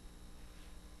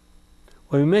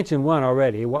 Well, we mentioned one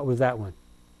already. What was that one?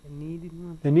 The needed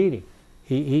one. The kneading.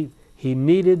 He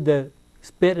kneaded the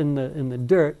spit in the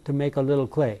dirt to make a little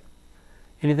clay.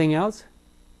 Anything else?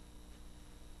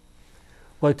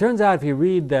 Well, it turns out if you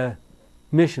read the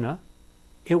Mishnah,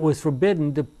 it was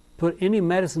forbidden to put any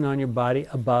medicine on your body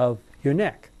above your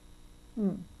neck.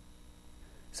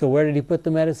 So where did he put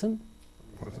the medicine?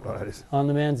 With eyes. On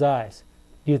the man's eyes.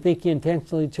 Do you think he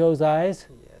intentionally chose eyes?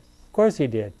 Yes. Of course he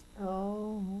did.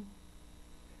 Oh.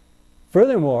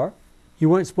 Furthermore, you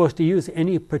weren't supposed to use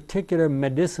any particular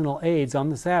medicinal aids on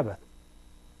the Sabbath.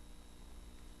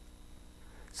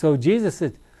 So Jesus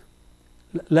said,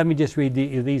 let me just read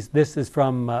these. This is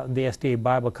from the SDA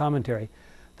Bible commentary.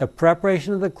 The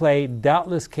preparation of the clay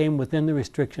doubtless came within the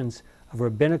restrictions of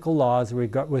rabbinical laws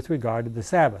with regard to the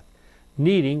Sabbath.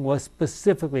 Kneading was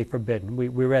specifically forbidden. We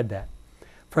read that.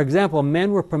 For example,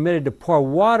 men were permitted to pour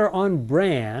water on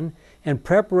bran in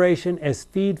preparation as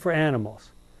feed for animals,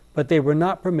 but they were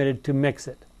not permitted to mix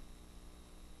it.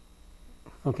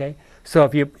 Okay? So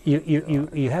if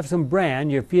you have some bran,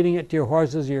 you're feeding it to your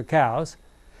horses or your cows,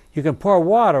 you can pour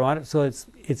water on it, so it's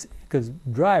because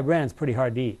dry bran's pretty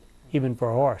hard to eat, even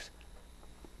for a horse.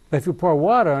 But if you pour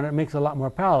water on it, it makes it a lot more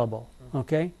palatable.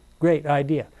 Okay? Great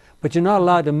idea. But you're not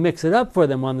allowed to mix it up for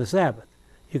them on the Sabbath.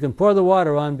 You can pour the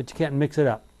water on, but you can't mix it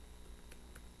up.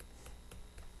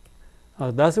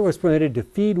 Thus it was permitted to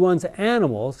feed one's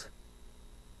animals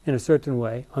in a certain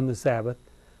way on the Sabbath,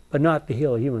 but not to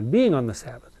heal a human being on the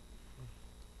Sabbath.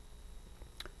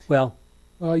 Well,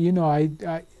 Well, you know,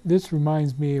 this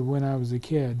reminds me of when I was a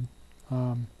kid.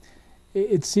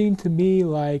 It seemed to me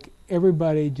like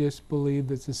everybody just believed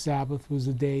that the Sabbath was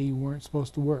a day you weren't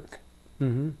supposed to work.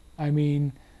 mm-hmm. I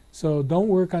mean, so don't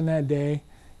work on that day.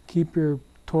 Keep your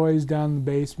toys down in the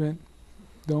basement.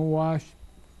 Don't watch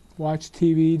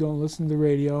TV. Don't listen to the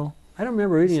radio. I don't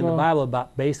remember reading in the So- Bible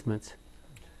about basements.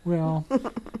 Well,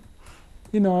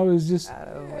 you know, it was just,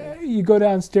 you go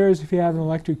downstairs, if you have an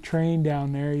electric train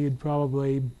down there, you'd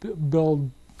probably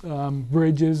build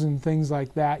bridges and things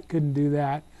like that. Couldn't do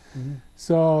that. Mm-hmm.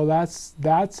 So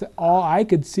that's all I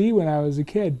could see when I was a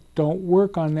kid. Don't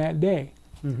work on that day.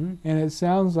 Mm-hmm. And it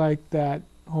sounds like that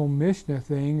whole Mishnah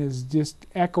thing is just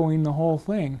echoing the whole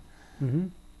thing. Mm-hmm.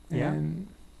 Yeah. And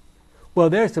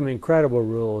Well, there's some incredible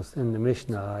rules in the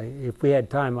Mishnah. If we had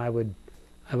time, I would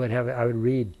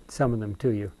read some of them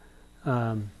to you.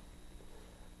 I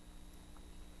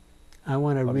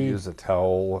want to How to read. use a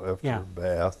towel after Yeah. a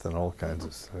bath and all kinds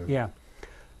of stuff. Yeah.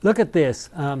 Look at this.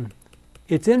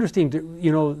 It's interesting to,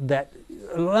 you know, that,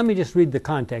 let me just read the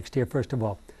context here first of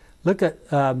all. Look at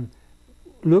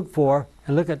Luke 4,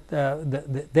 and look at,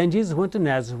 then Jesus went to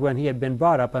Nazareth when he had been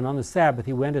brought up, and on the Sabbath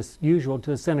he went as usual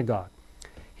to the synagogue.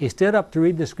 He stood up to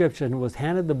read the scripture and was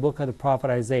handed the book of the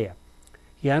prophet Isaiah.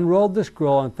 He unrolled the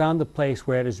scroll and found the place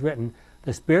where it is written,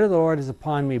 "The Spirit of the Lord is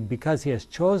upon me, because he has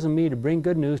chosen me to bring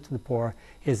good news to the poor.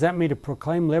 He has sent me to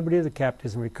proclaim liberty to the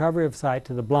captives and recovery of sight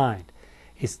to the blind,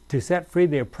 to set free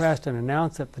the oppressed, and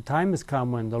announce that the time has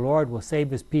come when the Lord will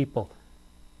save his people."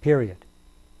 Period.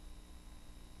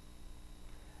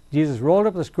 Jesus rolled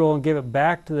up the scroll and gave it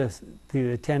back to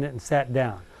the attendant and sat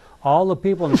down. All the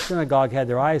people in the synagogue had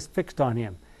their eyes fixed on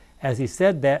him. As he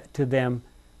said that to them,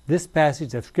 "This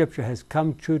passage of Scripture has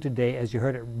come true today as you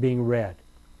heard it being read."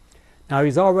 Now,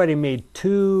 he's already made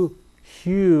two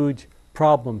huge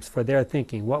problems for their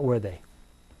thinking. What were they?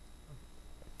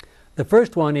 The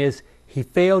first one is he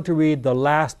failed to read the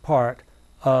last part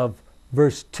of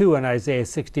verse 2 in Isaiah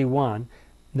 61.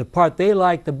 The part they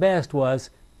liked the best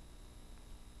was,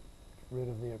 Rid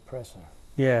of the oppressor.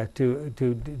 yeah, to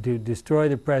destroy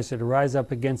the oppressor, to rise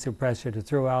up against the oppressor, to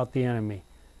throw out the enemy.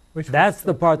 which was That's the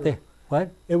still part true. what?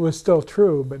 It was still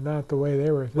true, but not the way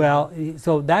they were thinking. Well,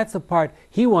 so that's the part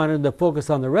he wanted to focus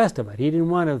on the rest of it. He didn't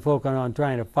want to focus on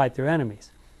trying to fight their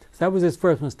enemies. So that was his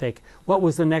first mistake. What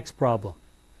was the next problem?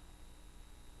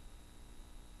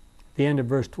 The end of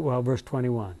verse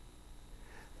 21.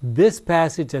 "This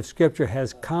passage of Scripture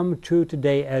has come true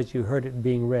today as you heard it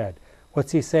being read."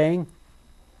 What's he saying?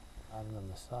 I'm the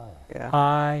Messiah. Yeah.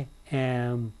 I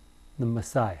am the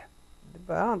Messiah.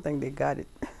 But I don't think they got it.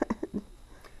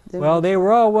 Well, they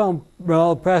were all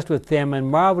well impressed with him and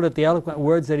marveled at the eloquent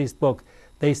words that he spoke.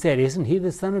 They said, "Isn't he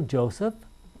the son of Joseph?"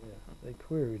 Yeah, they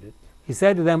queried it. He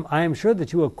said to them, "I am sure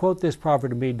that you will quote this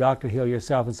proverb to me, 'Doctor, heal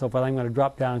yourself,' and so forth." I'm going to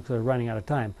drop down because we're running out of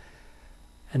time.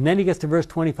 And then he gets to verse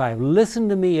 25. "Listen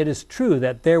to me, it is true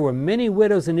that there were many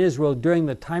widows in Israel during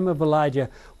the time of Elijah,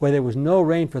 where there was no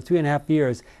rain for 3.5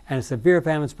 years, and a severe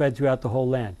famine spread throughout the whole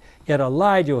land. Yet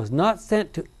Elijah was not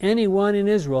sent to anyone in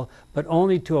Israel, but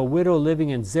only to a widow living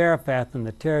in Zarephath in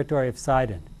the territory of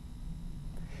Sidon.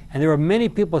 And there were many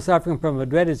people suffering from a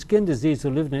dreaded skin disease who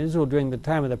lived in Israel during the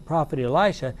time of the prophet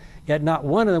Elisha, yet not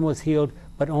one of them was healed,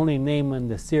 but only Naaman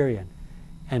the Syrian."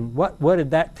 And what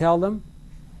did that tell them?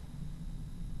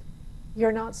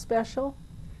 You're not special?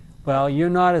 Well, you're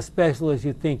not as special as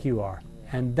you think you are.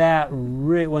 And that,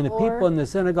 when the people in the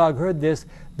synagogue heard this,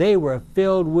 they were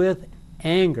filled with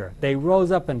anger. They rose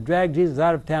up and dragged Jesus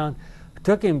out of town,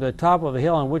 took him to the top of the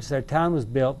hill on which their town was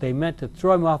built. They meant to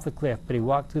throw him off the cliff, but he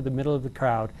walked through the middle of the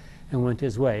crowd and went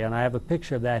his way. And I have a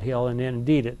picture of that hill, and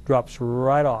indeed it drops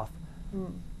right off.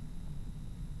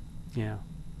 Yeah.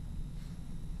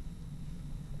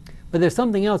 But there's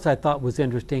something else I thought was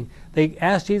interesting. They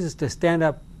asked Jesus to stand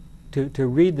up to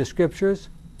read the scriptures.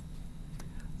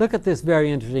 Look at this very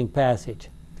interesting passage.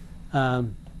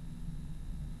 The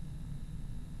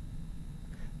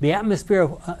atmosphere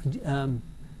of, well,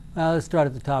 let's start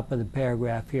at the top of the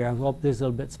paragraph here. I hope this is a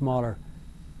little bit smaller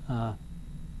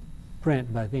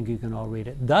print, but I think you can all read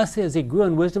it. "Thus as he grew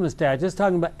in wisdom and stature," just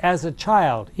talking about as a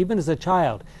child, even as a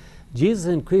child, "Jesus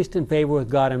increased in favor with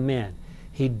God and men.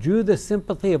 He drew the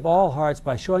sympathy of all hearts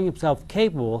by showing himself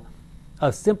capable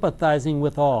of sympathizing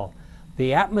with all.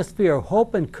 The atmosphere of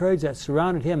hope and courage that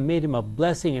surrounded him made him a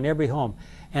blessing in every home.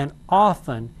 And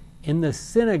often in the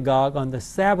synagogue on the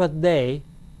Sabbath day,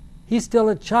 he's still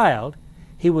a child,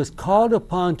 he was called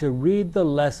upon to read the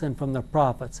lesson from the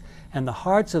prophets, and the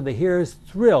hearts of the hearers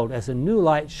thrilled as a new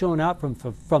light shone out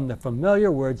from the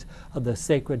familiar words of the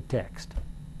sacred text."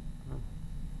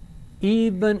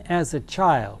 Even as a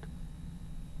child,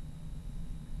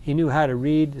 He knew how to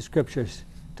read the scriptures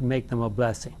to make them a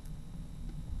blessing.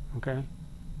 Okay?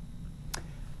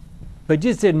 But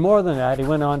Jesus did more than that. He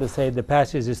went on to say, the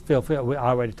passage is filled, we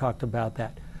already talked about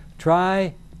that.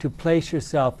 Try to place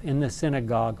yourself in the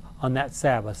synagogue on that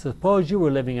Sabbath. Suppose you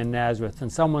were living in Nazareth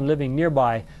and someone living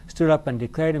nearby stood up and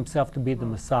declared himself to be the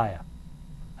Messiah.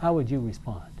 How would you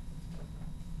respond?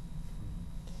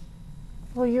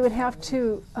 Well, you would have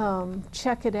to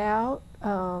check it out,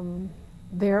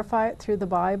 verify it through the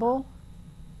Bible.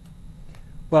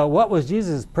 Well, what was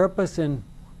Jesus' purpose in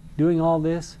doing all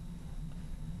this?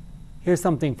 Here's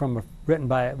something written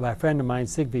by a friend of mine,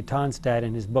 Sigve Tonstad,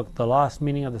 in his book, The Lost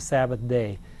Meaning of the Sabbath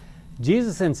Day.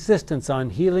 Jesus' insistence on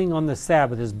healing on the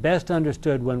Sabbath is best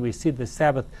understood when we see the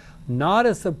Sabbath not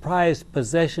as the prized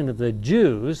possession of the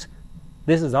Jews,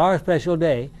 this is our special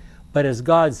day, but as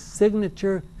God's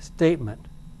signature statement.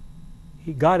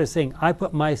 God is saying, I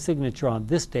put my signature on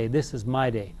this day, this is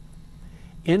my day.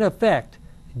 In effect,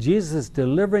 Jesus is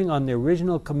delivering on the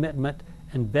original commitment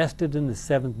invested in the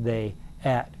seventh day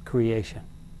at creation.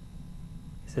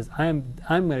 He says, I'm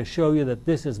going to show you that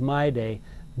this is my day,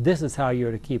 this is how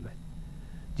you're to keep it.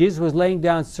 Jesus was laying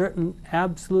down certain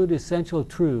absolute essential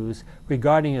truths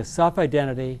regarding his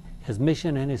self-identity, his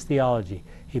mission, and his theology.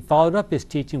 He followed up his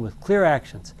teaching with clear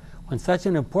actions. When such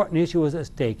an important issue was at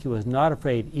stake, he was not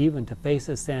afraid even to face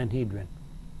the Sanhedrin.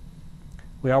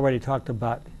 We already talked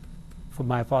about, for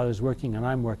my father's working and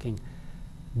I'm working.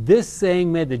 This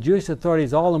saying made the Jewish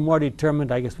authorities all the more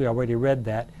determined, I guess we already read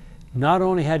that. Not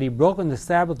only had he broken the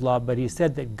Sabbath law, but he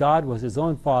said that God was his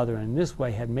own Father and in this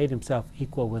way had made himself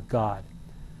equal with God.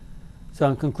 So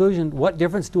in conclusion, what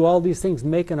difference do all these things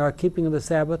make in our keeping of the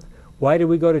Sabbath? Why do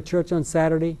we go to church on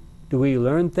Saturday? Do we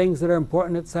learn things that are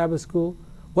important at Sabbath school?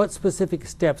 What specific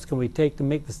steps can we take to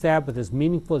make the Sabbath as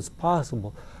meaningful as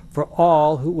possible for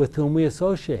all with whom we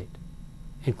associate,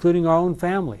 including our own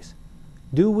families?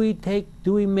 Do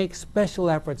we make special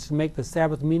efforts to make the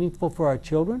Sabbath meaningful for our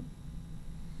children?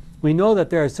 We know that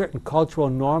there are certain cultural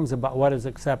norms about what is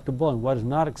acceptable and what is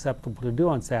not acceptable to do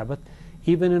on Sabbath,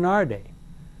 even in our day.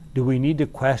 Do we need to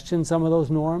question some of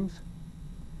those norms?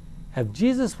 If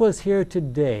Jesus was here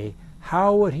today,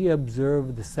 how would he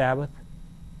observe the Sabbath?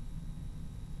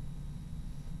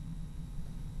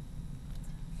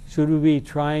 Should we be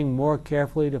trying more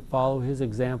carefully to follow his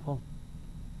example?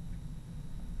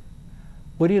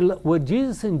 Would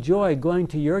Jesus enjoy going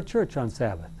to your church on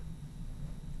Sabbath?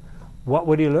 What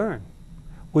would he learn?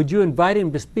 Would you invite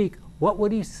him to speak? What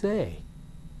would he say?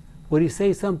 Would he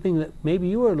say something that maybe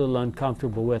you were a little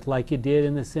uncomfortable with, like you did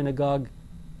in the synagogue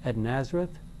at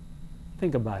Nazareth?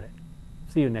 Think about it.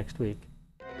 See you next week.